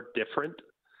that are more different.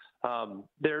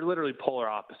 They're literally polar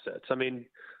opposites. I mean,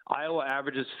 Iowa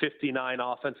averages 59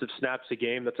 offensive snaps a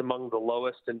game. That's among the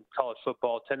lowest in college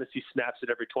football. Tennessee snaps it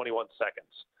every 21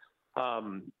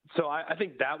 seconds. So I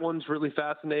think that one's really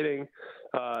fascinating.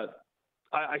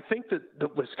 I think that the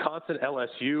Wisconsin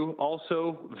LSU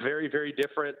also very, very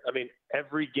different. I mean,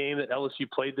 every game that LSU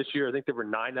played this year, I think they were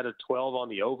 9 out of 12 on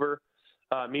the over.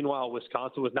 Meanwhile,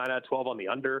 Wisconsin was 9 out of 12 on the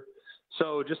under.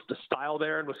 So just the style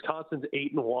there, and Wisconsin's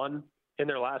 8-1 in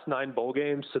their last 9 bowl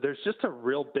games. So there's just a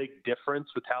real big difference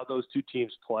with how those two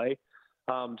teams play.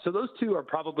 So those two are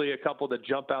probably a couple that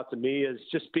jump out to me as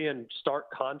just being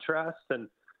stark contrasts. And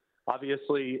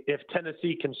obviously, if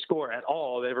Tennessee can score at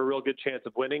all, they have a real good chance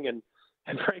of winning.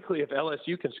 And frankly, if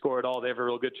LSU can score at all, they have a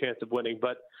real good chance of winning.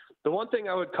 But the one thing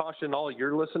I would caution all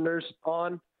your listeners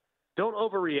on, don't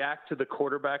overreact to the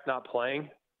quarterback not playing.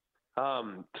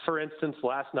 For instance,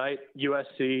 last night,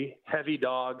 USC, heavy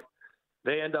dog.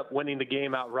 They end up winning the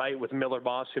game outright with Miller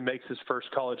Moss, who makes his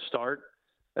first college start.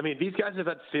 I mean, these guys have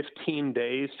had 15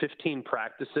 days, 15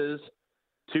 practices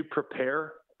to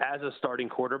prepare as a starting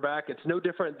quarterback. It's no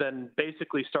different than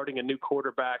basically starting a new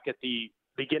quarterback at the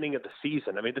beginning of the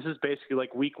season. I mean, this is basically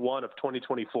like week 1 of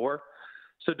 2024.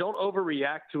 So don't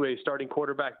overreact to a starting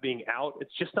quarterback being out.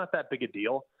 It's just not that big a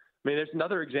deal. I mean, there's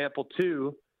another example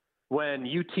too, when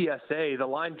UTSA, the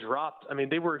line dropped. I mean,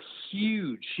 they were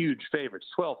huge, huge favorites,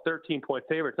 12, 13-point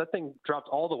favorites. That thing dropped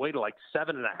all the way to like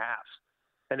 7.5.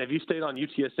 And if you stayed on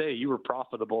UTSA, you were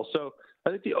profitable. So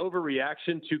I think the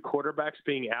overreaction to quarterbacks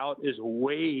being out is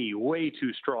way, way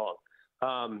too strong.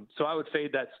 So I would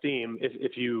fade that steam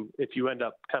if you end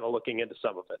up kind of looking into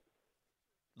some of it.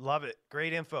 Love it.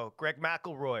 Great info. Greg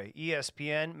McElroy,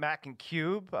 ESPN, Mac and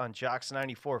Cube on Jocks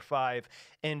 94.5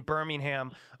 in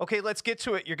Birmingham. Okay, let's get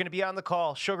to it. You're going to be on the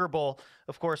call. Sugar Bowl,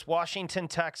 of course, Washington,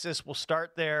 Texas. We'll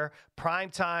start there.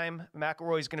 Prime time.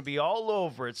 McElroy's going to be all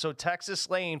over it. So Texas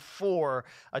laying 4,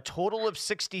 a total of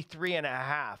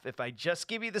 63.5. If I just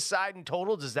give you the side and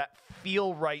total, does that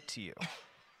feel right to you?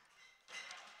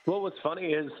 Well, what's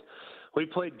funny is we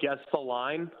played Guess the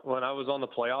Line when I was on the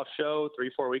playoff show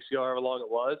 3-4 weeks ago, however long it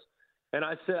was. And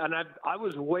I said, and I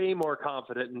was way more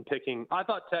confident in picking. I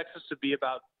thought Texas would be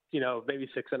about, maybe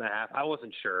 6.5. I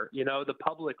wasn't sure. The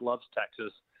public loves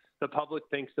Texas. The public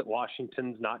thinks that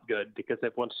Washington's not good because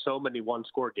they've won so many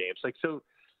one-score games.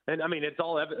 And I mean, it's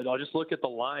all evident. I'll just look at the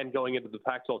line going into the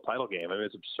Pac-12 title game. I mean,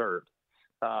 it's absurd.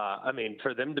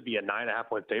 For them to be a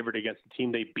 9.5-point favorite against the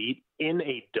team they beat in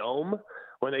a dome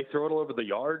when they throw it all over the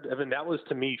yard, I mean, that was,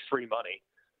 to me, free money.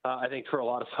 I think for a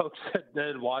lot of folks that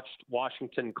had watched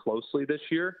Washington closely this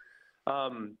year.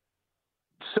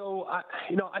 So,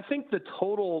 I think the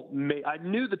total I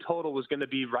knew the total was going to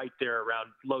be right there around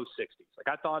low 60s.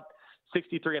 I thought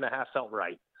 63.5 felt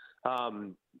right.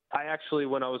 I actually,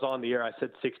 when I was on the air, I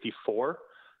said 64.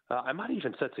 I might have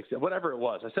even said 60, whatever it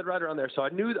was. I said right around there. So I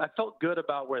felt good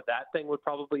about where that thing would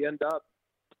probably end up.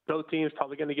 Both teams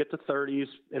probably going to get to 30s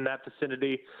in that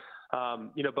vicinity.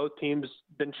 Both teams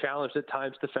been challenged at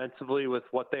times defensively with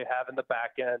what they have in the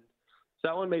back end. So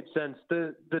that one made sense.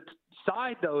 The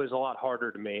side, though, is a lot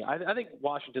harder to me. I think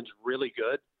Washington's really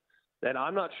good, and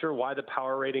I'm not sure why the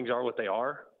power ratings are what they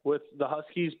are with the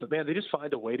Huskies, but, man, they just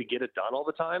find a way to get it done all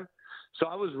the time. So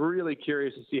I was really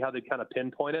curious to see how they kind of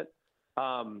pinpoint it.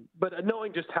 But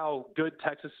knowing just how good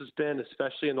Texas has been,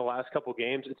 especially in the last couple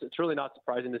games, it's really not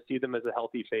surprising to see them as a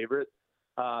healthy favorite.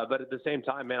 But at the same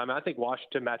time, man, I think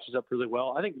Washington matches up really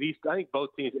well. I think both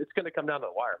teams, it's going to come down to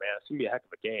the wire, man. It's going to be a heck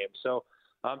of a game. So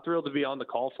I'm thrilled to be on the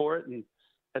call for it and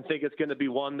think it's going to be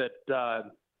one that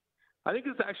I think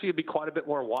it's actually going to be quite a bit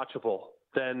more watchable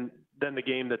than the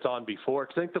game that's on before.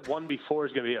 Because I think the one before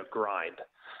is going to be a grind.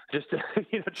 Just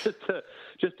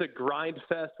a grind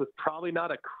fest with probably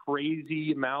not a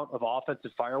crazy amount of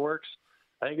offensive fireworks.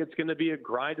 I think it's going to be a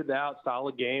grinded out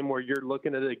solid game where you're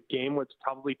looking at a game where it's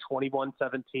probably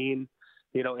 21-17,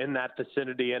 in that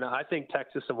vicinity. And I think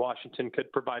Texas and Washington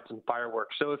could provide some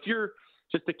fireworks. So if you're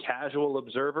just a casual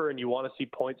observer and you want to see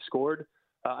points scored,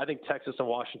 I think Texas and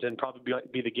Washington probably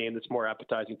be the game that's more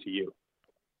appetizing to you.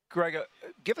 Greg,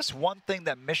 give us one thing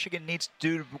that Michigan needs to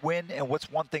do to win, and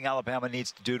what's one thing Alabama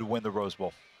needs to do to win the Rose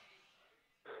Bowl?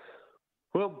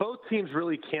 Well, both teams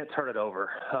really can't turn it over.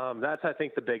 That's, I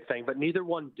think, the big thing, but neither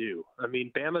one do. I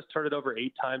mean, Bama's turned it over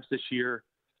 8 times this year.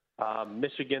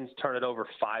 Michigan's turned it over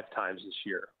 5 times this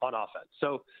year on offense.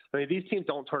 So, I mean, these teams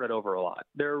don't turn it over a lot.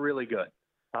 They're really good.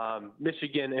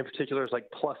 Michigan, in particular, is like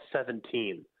plus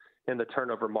 17 in the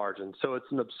turnover margin. So it's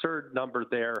an absurd number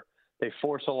there. They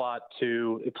force a lot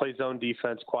too. They play zone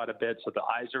defense quite a bit, so the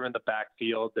eyes are in the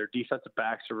backfield. Their defensive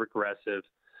backs are aggressive,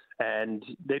 and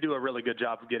they do a really good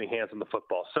job of getting hands on the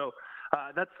football. So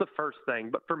that's the first thing.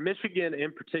 But for Michigan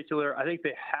in particular, I think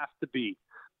they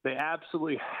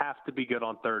absolutely have to be good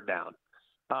on third down.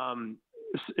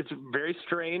 It's very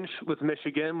strange with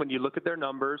Michigan when you look at their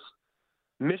numbers.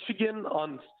 Michigan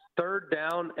on third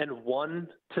down and 1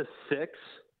 to 6,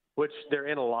 which they're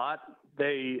in a lot.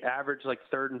 They average like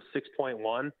 3rd and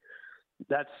 6.1.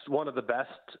 That's one of the best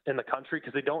in the country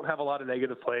because they don't have a lot of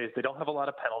negative plays. They don't have a lot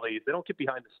of penalties. They don't get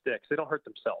behind the sticks. They don't hurt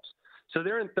themselves. So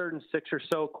they're in 3rd and 6 or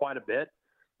so quite a bit.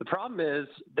 The problem is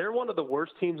they're one of the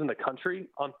worst teams in the country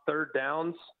on third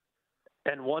downs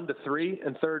and 1 to 3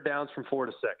 and third downs from 4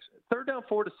 to 6. Third down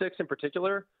 4 to 6 in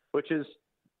particular, which is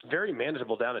very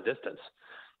manageable down a distance.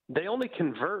 They only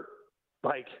convert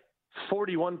like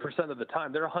 41% of the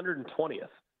time. They're 120th.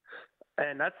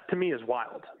 And that, to me, is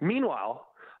wild. Meanwhile,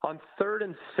 on 3rd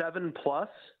and 7 plus,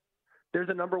 they're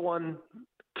the number 1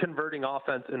 converting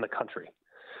offense in the country.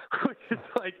 Which is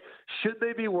like, should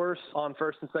they be worse on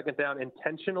 1st and 2nd down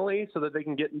intentionally so that they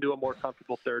can get into a more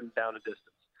comfortable 3rd down and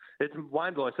distance? It's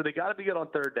mind-blowing. So they got to be good on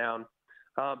 3rd down.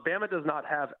 Bama does not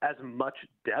have as much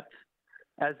depth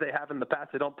as they have in the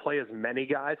past. They don't play as many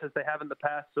guys as they have in the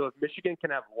past. So if Michigan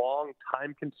can have long,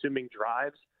 time-consuming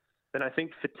drives, then I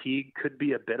think fatigue could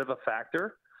be a bit of a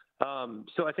factor.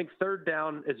 So I think 3rd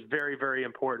down is very, very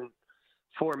important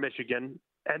for Michigan.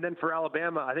 And then for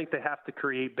Alabama, I think they have to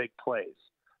create big plays.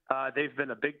 They've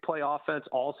been a big play offense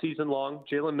all season long.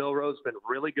 Jalen Milroe's been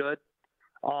really good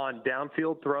on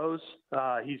downfield throws.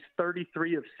 He's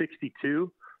 33 of 62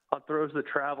 on throws that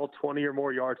travel 20 or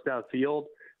more yards downfield.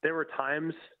 There were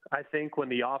times, I think, when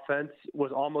the offense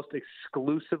was almost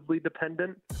exclusively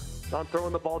dependent on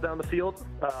throwing the ball down the field.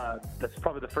 That's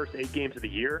probably the first 8 games of the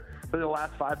year. For the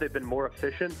last 5, they've been more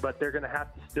efficient, but they're going to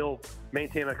have to still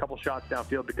maintain a couple shots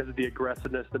downfield because of the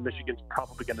aggressiveness that Michigan's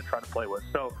probably going to try to play with.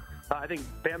 So I think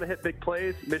Bama hit big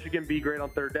plays, Michigan be great on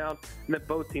 3rd down, and then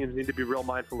both teams need to be real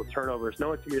mindful of turnovers.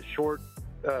 No, it can be a short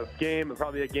game,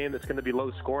 probably a game that's going to be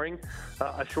low scoring.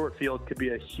 A short field could be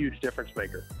a huge difference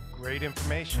maker. Great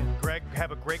information. Greg,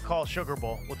 have a great call, Sugar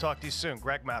Bowl. We'll talk to you soon.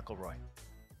 Greg McElroy.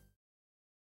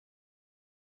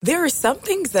 There are some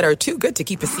things that are too good to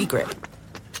keep a secret.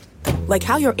 Like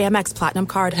how your Amex Platinum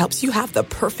card helps you have the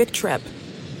perfect trip.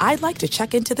 I'd like to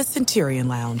check into the Centurion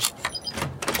Lounge.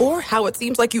 Or how it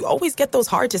seems like you always get those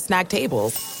hard-to-snag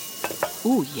tables.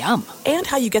 Ooh, yum. And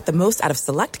how you get the most out of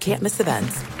select can't-miss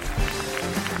events.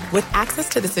 With access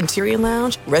to the Centurion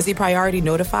Lounge, Resi Priority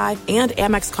Notified, and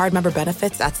Amex card member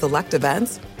benefits at select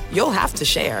events, you'll have to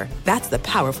share. That's the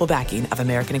powerful backing of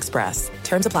American Express.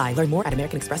 Terms apply. Learn more at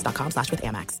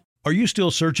americanexpress.com/withAmex. Are you still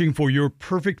searching for your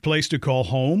perfect place to call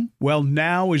home? Well,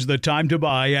 now is the time to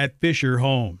buy at Fisher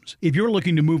Homes. If you're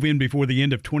looking to move in before the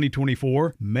end of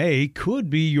 2024, May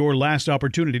could be your last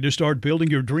opportunity to start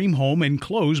building your dream home and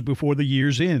close before the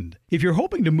year's end. If you're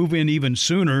hoping to move in even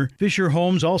sooner, Fisher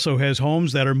Homes also has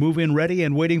homes that are move-in ready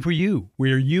and waiting for you,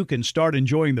 where you can start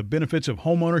enjoying the benefits of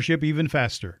homeownership even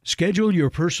faster. Schedule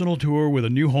your personal tour with a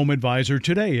new home advisor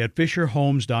today at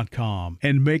FisherHomes.com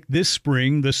and make this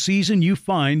spring the season you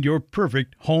find your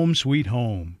perfect home sweet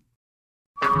home.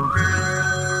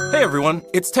 Hey everyone,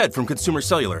 it's Ted from Consumer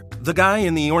Cellular, the guy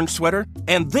in the orange sweater,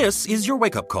 and this is your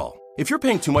wake-up call. If you're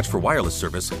paying too much for wireless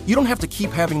service, you don't have to keep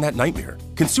having that nightmare.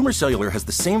 Consumer Cellular has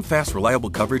the same fast, reliable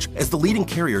coverage as the leading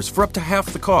carriers for up to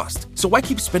half the cost. So why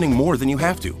keep spending more than you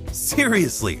have to?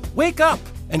 Seriously, wake up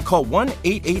and call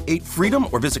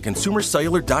 1-888-FREEDOM or visit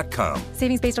consumercellular.com.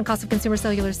 Savings based on cost of Consumer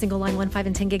Cellular single line 1, 5,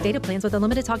 and 10 gig data plans with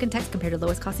unlimited talk and text compared to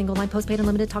lowest cost single line postpaid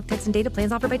unlimited talk, text, and data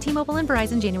plans offered by T-Mobile and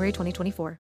Verizon January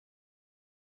 2024.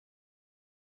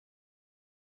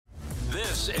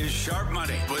 This is Sharp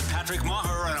Money with Patrick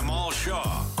Maher and Amal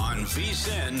Shaw on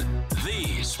VSiN,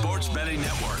 the Sports Betting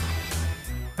Network.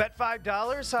 Bet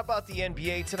 $5. How about the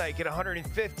NBA tonight? Get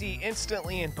 $150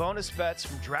 instantly in bonus bets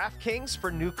from DraftKings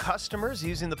for new customers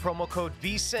using the promo code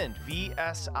VSiN,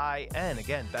 V-S-I-N.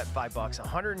 Again, bet $5,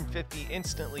 $150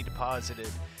 instantly deposited.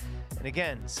 And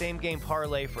again, same game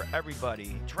parlay for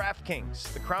everybody.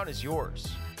 DraftKings, the crown is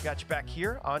yours. Got you back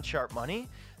here on Sharp Money,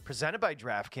 presented by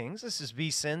DraftKings. This is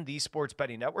VSiN, the Sports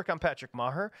Betting Network. I'm Patrick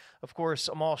Maher. Of course,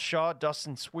 Amal Shaw,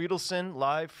 Dustin Sweetelson,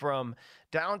 live from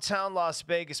downtown Las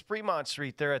Vegas, Fremont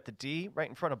Street there at the D, right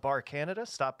in front of Bar Canada.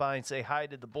 Stop by and say hi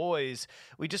to the boys.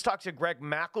 We just talked to Greg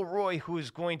McElroy, who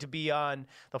is going to be on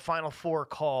the Final Four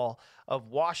call of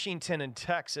Washington and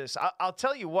Texas. I'll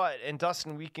tell you what, and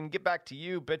Dustin, we can get back to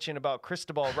you bitching about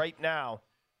Cristobal right now.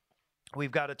 We've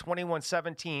got a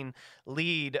 21-17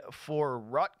 lead for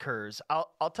Rutgers.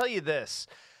 I'll tell you this,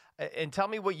 and tell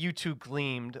me what you two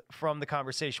gleamed from the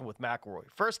conversation with McElroy.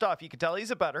 First off, you can tell he's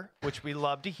a bettor, which we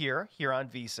love to hear here on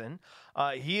VSiN.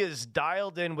 He is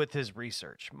dialed in with his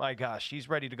research. My gosh, he's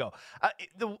ready to go.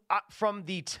 From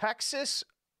the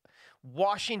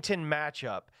Texas-Washington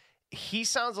matchup, he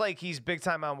sounds like he's big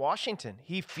time on Washington.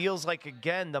 He feels like,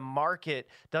 again, the market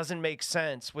doesn't make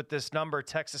sense with this number,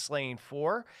 Texas laying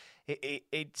 4.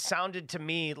 It sounded to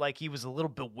me like he was a little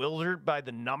bewildered by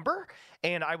the number,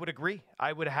 and I would agree.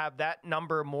 I would have that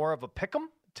number more of a pick'em,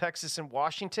 Texas and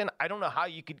Washington. I don't know how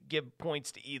you could give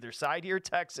points to either side here.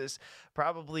 Texas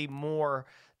probably more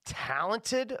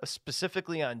talented,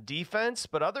 specifically on defense,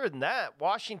 but other than that,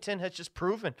 Washington has just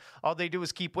proven all they do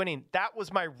is keep winning. That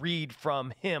was my read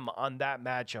from him on that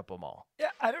matchup, Amal. Yeah,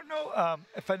 I don't know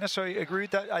if I necessarily agree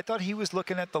with that. I thought he was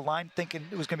looking at the line thinking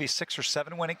it was going to be 6 or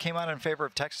 7 when it came out in favor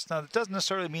of Texas. Now, that doesn't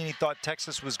necessarily mean he thought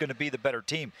Texas was going to be the better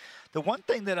team. The one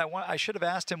thing that I should have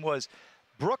asked him was,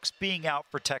 Brooks being out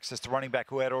for Texas, the running back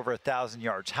who had over 1,000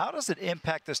 yards, how does it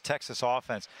impact this Texas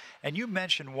offense? And you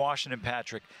mentioned Washington,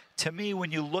 Patrick. To me,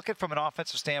 when you look at it from an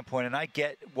offensive standpoint, and I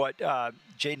get what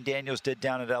Jaden Daniels did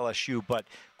down at LSU, but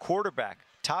quarterback,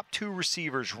 top 2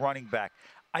 receivers, running back,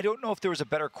 I don't know if there was a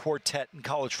better quartet in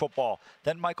college football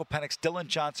than Michael Penix, Dylan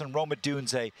Johnson, Rome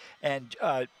Odunze, and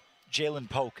Jalen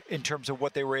Polk in terms of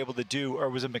what they were able to do, or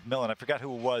was it McMillan? I forgot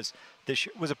who it was.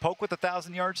 Was it Polk with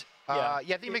 1,000 yards? Yeah, I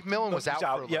think McMillan was out for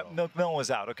a little. Yeah, McMillan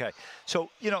was out. Okay. So,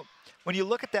 when you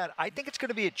look at that, I think it's going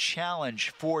to be a challenge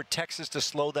for Texas to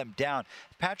slow them down.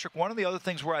 Patrick, one of the other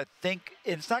things where I think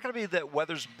it's not going to be that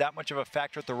weather's that much of a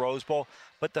factor at the Rose Bowl,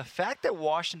 but the fact that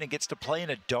Washington gets to play in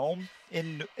a dome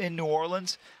in New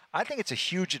Orleans, I think it's a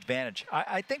huge advantage.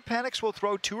 I think Penix will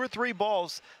throw 2 or 3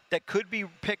 balls that could be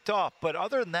picked off. But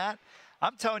other than that,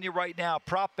 I'm telling you right now,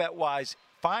 prop bet-wise,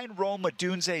 find Rome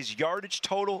Odunze's yardage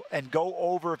total and go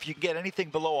over if you can get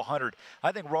anything below 100.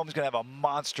 I think Rome's going to have a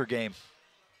monster game.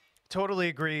 Totally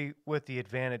agree with the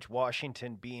advantage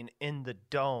Washington being in the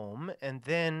dome. And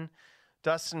then,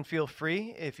 Dustin, feel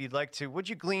free if you'd like to. What'd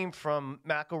you glean from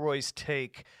McElroy's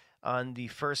take on the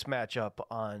first matchup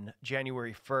on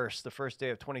January 1st, the first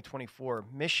day of 2024,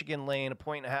 Michigan laying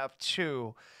 1.5,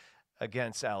 2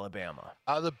 against Alabama?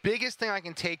 The biggest thing I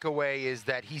can take away is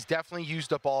that he's definitely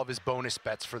used up all of his bonus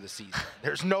bets for the season.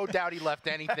 There's no doubt he left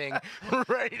anything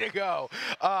ready to go.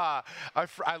 I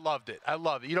loved it. I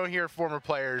love it. You don't hear former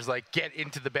players get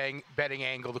into the betting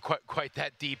angle to quite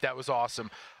that deep. That was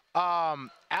awesome.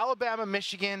 Alabama,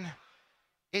 Michigan,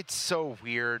 it's so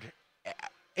weird.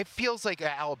 It feels like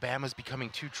Alabama's becoming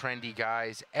too trendy,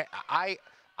 guys. I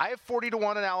have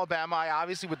 40-1 in Alabama. I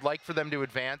obviously would like for them to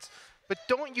advance. But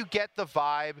don't you get the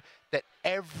vibe that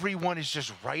everyone is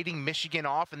just writing Michigan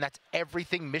off, and that's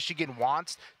everything Michigan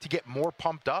wants to get more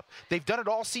pumped up? They've done it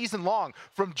all season long,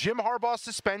 from Jim Harbaugh's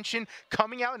suspension,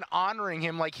 coming out and honoring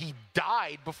him like he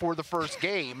died before the first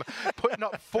game, putting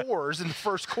up 4s in the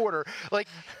first quarter.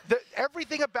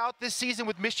 Everything about this season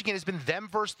with Michigan has been them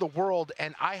versus the world,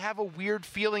 and I have a weird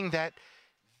feeling that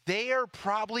they are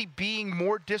probably being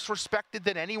more disrespected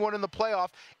than anyone in the playoff,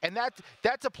 and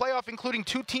that's a playoff including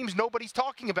 2 teams nobody's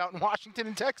talking about in Washington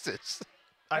and Texas.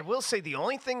 I will say the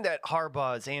only thing that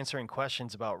Harbaugh is answering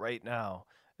questions about right now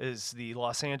is the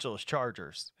Los Angeles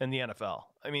Chargers in the NFL.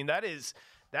 I mean, that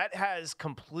has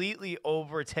completely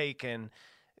overtaken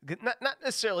not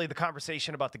necessarily the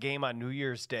conversation about the game on New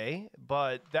Year's Day,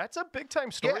 but that's a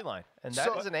big-time storyline, and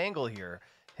that is an angle here.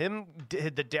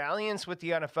 The dalliance with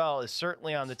the NFL is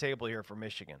certainly on the table here for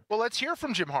Michigan. Well, let's hear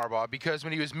from Jim Harbaugh, because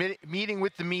when he was meeting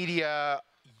with the media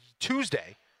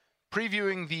Tuesday,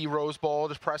 previewing the Rose Bowl,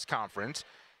 the press conference,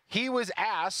 he was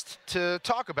asked to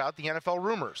talk about the NFL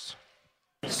rumors.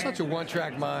 It's such a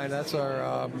one-track mind. That's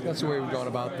the way we've gone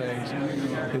about things.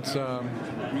 It's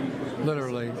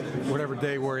literally whatever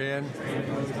day we're in,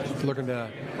 looking to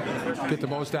get the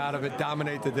most out of it,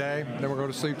 dominate the day. Then we'll go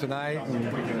to sleep tonight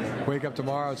and wake up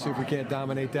tomorrow and see if we can't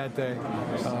dominate that day.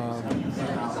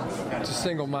 It's a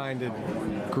single-minded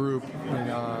group,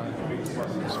 and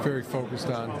it's very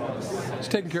focused on just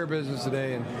taking care of business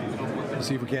today and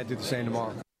see if we can't do the same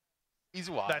tomorrow. He's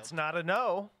wild. That's not a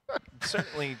no.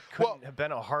 Certainly couldn't have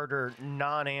been a harder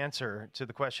non-answer to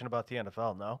the question about the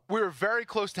NFL, no? We were very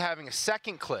close to having a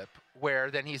second clip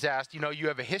where then he's asked, you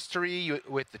have a history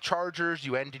with the Chargers.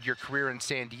 You ended your career in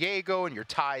San Diego and your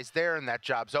ties there, and that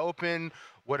job's open.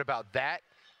 What about that?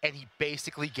 And he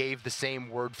basically gave the same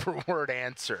word-for-word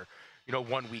answer.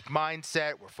 1 week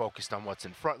mindset. We're focused on what's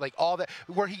in front. Like all that.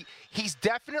 Where he's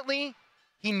definitely...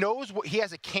 He knows he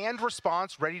has a canned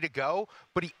response ready to go,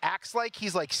 but he acts like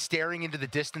he's like staring into the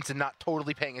distance and not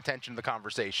totally paying attention to the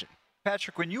conversation.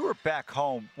 Patrick, when you were back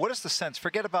home, what is the sense?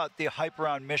 Forget about the hype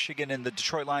around Michigan and the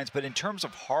Detroit Lions, but in terms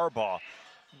of Harbaugh,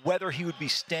 whether he would be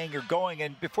staying or going,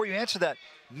 and before you answer that,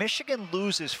 Michigan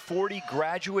loses 40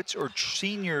 graduates or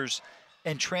seniors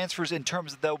and transfers in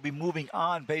terms of they'll be moving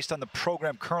on based on the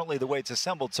program currently the way it's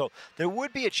assembled. So there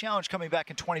would be a challenge coming back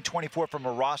in 2024 from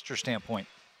a roster standpoint.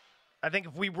 I think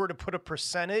if we were to put a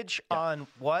percentage on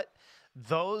what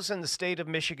those in the state of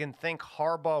Michigan think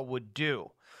Harbaugh would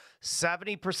do,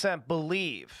 70%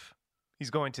 believe he's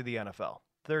going to the NFL.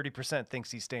 30% thinks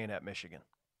he's staying at Michigan.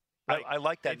 I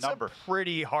like that number.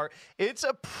 It's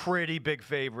a pretty big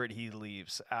favorite he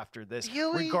leaves after this,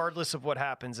 regardless of what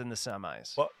happens in the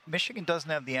semis. Well, Michigan doesn't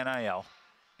have the NIL,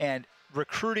 and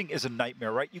recruiting is a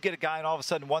nightmare, right? You get a guy and all of a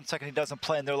sudden 1 second he doesn't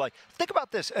play and they're like, think about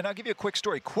this. And I'll give you a quick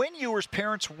story. Quinn Ewers'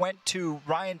 parents went to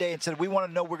Ryan Day and said, we want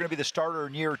to know we're going to be the starter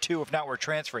in year or two. If not, we're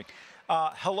transferring.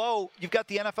 Hello, you've got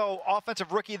the NFL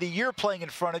Offensive Rookie of the Year playing in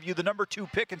front of you, the number 2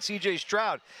 pick in C.J.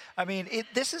 Stroud. I mean,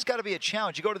 this has got to be a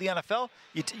challenge. You go to the NFL,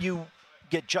 you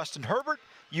get Justin Herbert,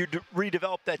 you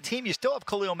redevelop that team. You still have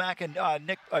Khalil Mack and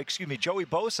Joey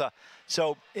Bosa.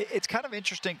 So it's kind of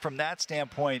interesting from that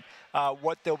standpoint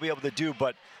what they'll be able to do.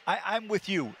 But I'm with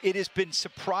you. It has been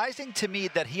surprising to me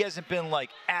that he hasn't been like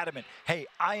adamant, hey,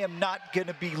 I am not going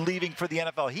to be leaving for the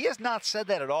NFL. He has not said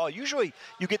that at all. Usually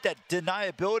you get that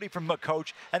deniability from a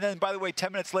coach. And then, by the way,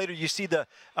 10 minutes later, you see the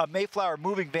Mayflower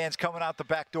moving vans coming out the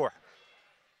back door.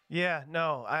 Yeah,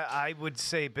 no, I would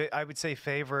say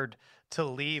favored to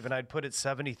leave, and I'd put it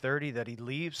 70-30 that he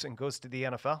leaves and goes to the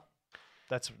NFL.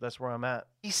 That's where I'm at.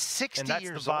 He's 60 years old. And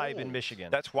that's the vibe in Michigan.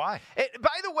 That's why.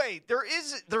 By the way,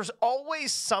 there's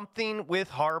always something with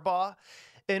Harbaugh.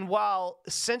 And while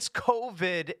since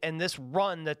COVID and this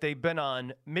run that they've been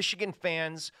on, Michigan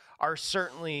fans are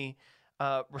certainly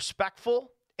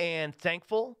respectful and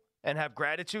thankful and have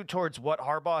gratitude towards what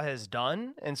Harbaugh has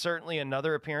done. And certainly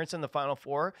another appearance in the Final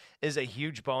Four is a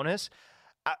huge bonus.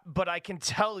 But I can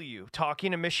tell you,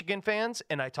 talking to Michigan fans,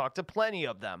 and I talk to plenty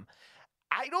of them,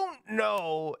 I don't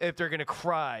know if they're going to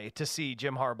cry to see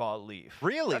Jim Harbaugh leave.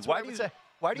 Really? Why do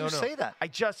you say that?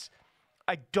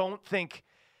 I don't think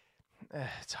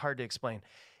it's hard to explain.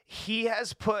 He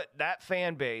has put that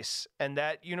fan base and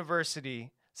that university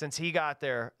since he got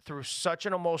there through such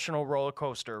an emotional roller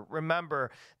coaster. Remember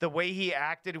the way he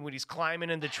acted when he's climbing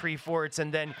in the tree forts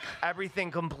and then everything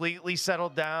completely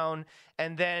settled down.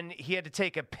 And then he had to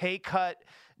take a pay cut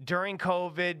during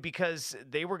COVID because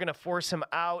they were going to force him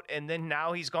out. And then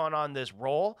now he's gone on this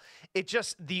roll. It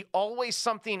just the always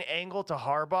something angle to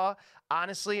Harbaugh.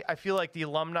 Honestly, I feel like the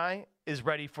alumni is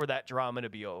ready for that drama to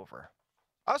be over.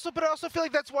 But I also feel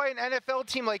like that's why an NFL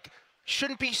team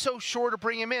shouldn't be so sure to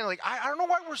bring him in. I don't know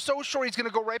why we're so sure he's going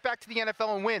to go right back to the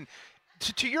NFL and win.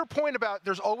 To your point about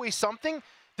there's always something,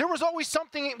 there was always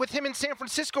something with him in San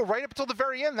Francisco right up until the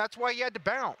very end. That's why he had to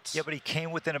bounce. Yeah, but he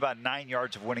came within about 9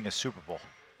 yards of winning a Super Bowl.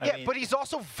 But he's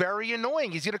also very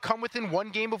annoying. He's going to come within one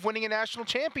game of winning a national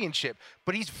championship.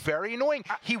 But he's very annoying.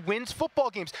 He wins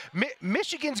football games.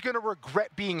 Michigan's going to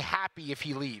regret being happy if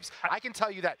he leaves. I can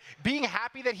tell you that. Being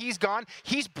happy that he's gone,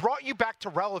 he's brought you back to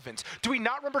relevance. Do we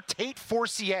not remember Tate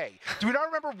Forcier? Do we not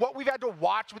remember what we've had to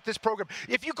watch with this program?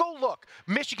 If you go look,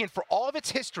 Michigan, for all of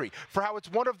its history, for how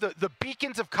it's one of the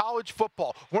beacons of college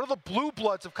football, one of the blue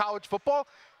bloods of college football,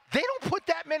 they don't put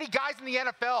that many guys in the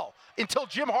NFL until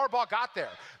Jim Harbaugh got there.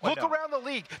 Look around the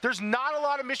league. There's not a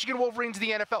lot of Michigan Wolverines in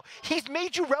the NFL. He's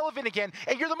made you relevant again,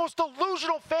 and you're the most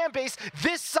delusional fan base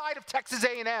this side of Texas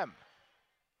A&M.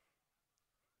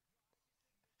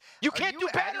 You can't do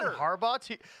better.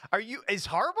 Is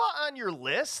Harbaugh on your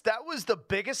list? That was the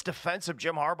biggest defense of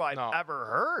Jim Harbaugh I've ever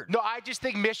heard. No, I just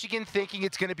think Michigan thinking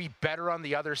it's going to be better on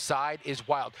the other side is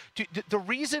wild. The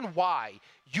reason why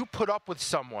you put up with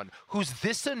someone who's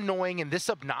this annoying and this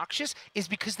obnoxious is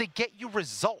because they get you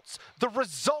results. The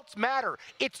results matter.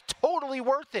 It's totally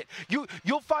worth it.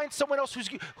 You'll find someone else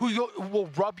who will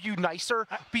rub you nicer,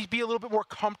 be a little bit more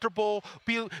comfortable,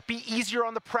 be easier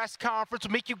on the press conference,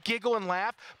 will make you giggle and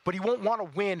laugh, but he won't want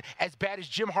to win as bad as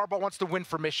Jim Harbaugh wants to win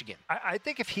for Michigan. I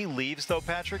think if he leaves, though,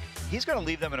 Patrick, he's going to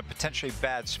leave them in a potentially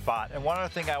bad spot. And one other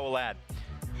thing I will add,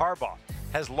 Harbaugh,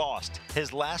 has lost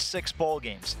his last 6 bowl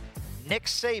games. Nick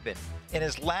Saban, in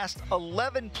his last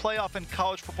 11 playoff and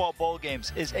college football bowl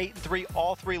games, is 8-3,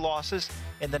 all 3 losses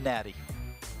in the Natty.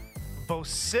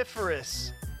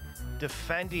 Vociferous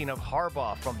defending of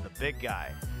Harbaugh from the big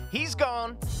guy. He's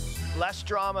gone. Less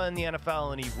drama in the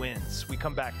NFL, and he wins. We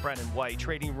come back, Brendan White,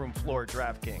 Trading Room Floor,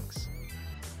 DraftKings.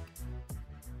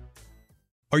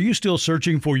 Are you still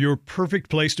searching for your perfect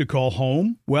place to call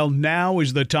home? Well, now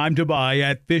is the time to buy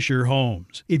at Fisher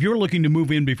Homes. If you're looking to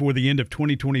move in before the end of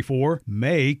 2024,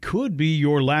 May could be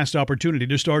your last opportunity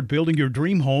to start building your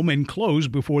dream home and close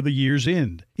before the year's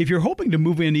end. If you're hoping to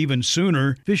move in even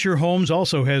sooner, Fisher Homes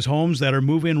also has homes that are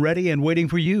move-in ready and waiting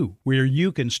for you, where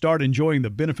you can start enjoying the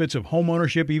benefits of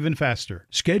homeownership even faster.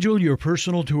 Schedule your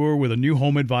personal tour with a new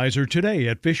home advisor today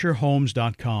at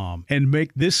FisherHomes.com and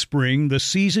make this spring the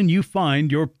season you find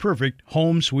your perfect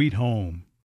home sweet home.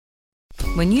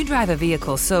 When you drive a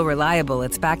vehicle so reliable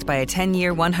it's backed by a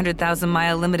 10-year,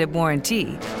 100,000-mile limited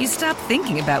warranty, you stop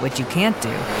thinking about what you can't do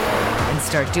and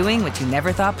start doing what you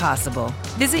never thought possible.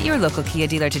 Visit your local Kia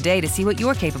dealer today to see what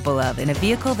you're capable of in a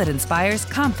vehicle that inspires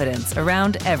confidence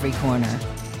around every corner.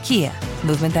 Kia,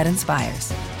 movement that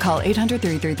inspires. Call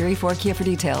 800-333-4KIA for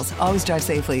details. Always drive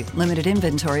safely. Limited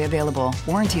inventory available.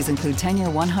 Warranties include 10-year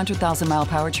 100,000-mile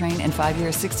powertrain and 5-year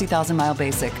 60,000-mile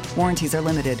basic. Warranties are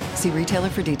limited. See retailer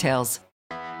for details.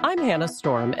 I'm Hannah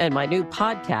Storm, and my new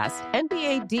podcast,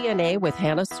 NBA DNA with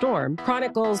Hannah Storm,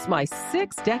 chronicles my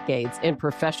 6 decades in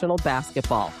professional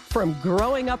basketball. From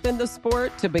growing up in the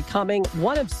sport to becoming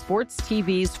one of sports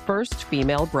TV's first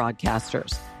female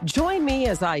broadcasters. Join me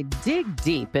as I dig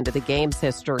deep into the game's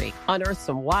history, unearth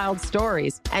some wild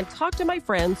stories, and talk to my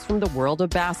friends from the world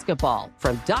of basketball,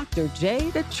 from Dr.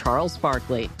 J to Charles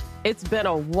Barkley. It's been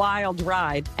a wild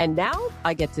ride, and now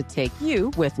I get to take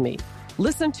you with me.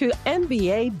 Listen to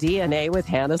NBA DNA with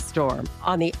Hannah Storm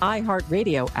on the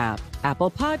iHeartRadio app,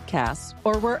 Apple Podcasts,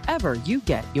 or wherever you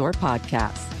get your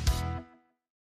podcasts.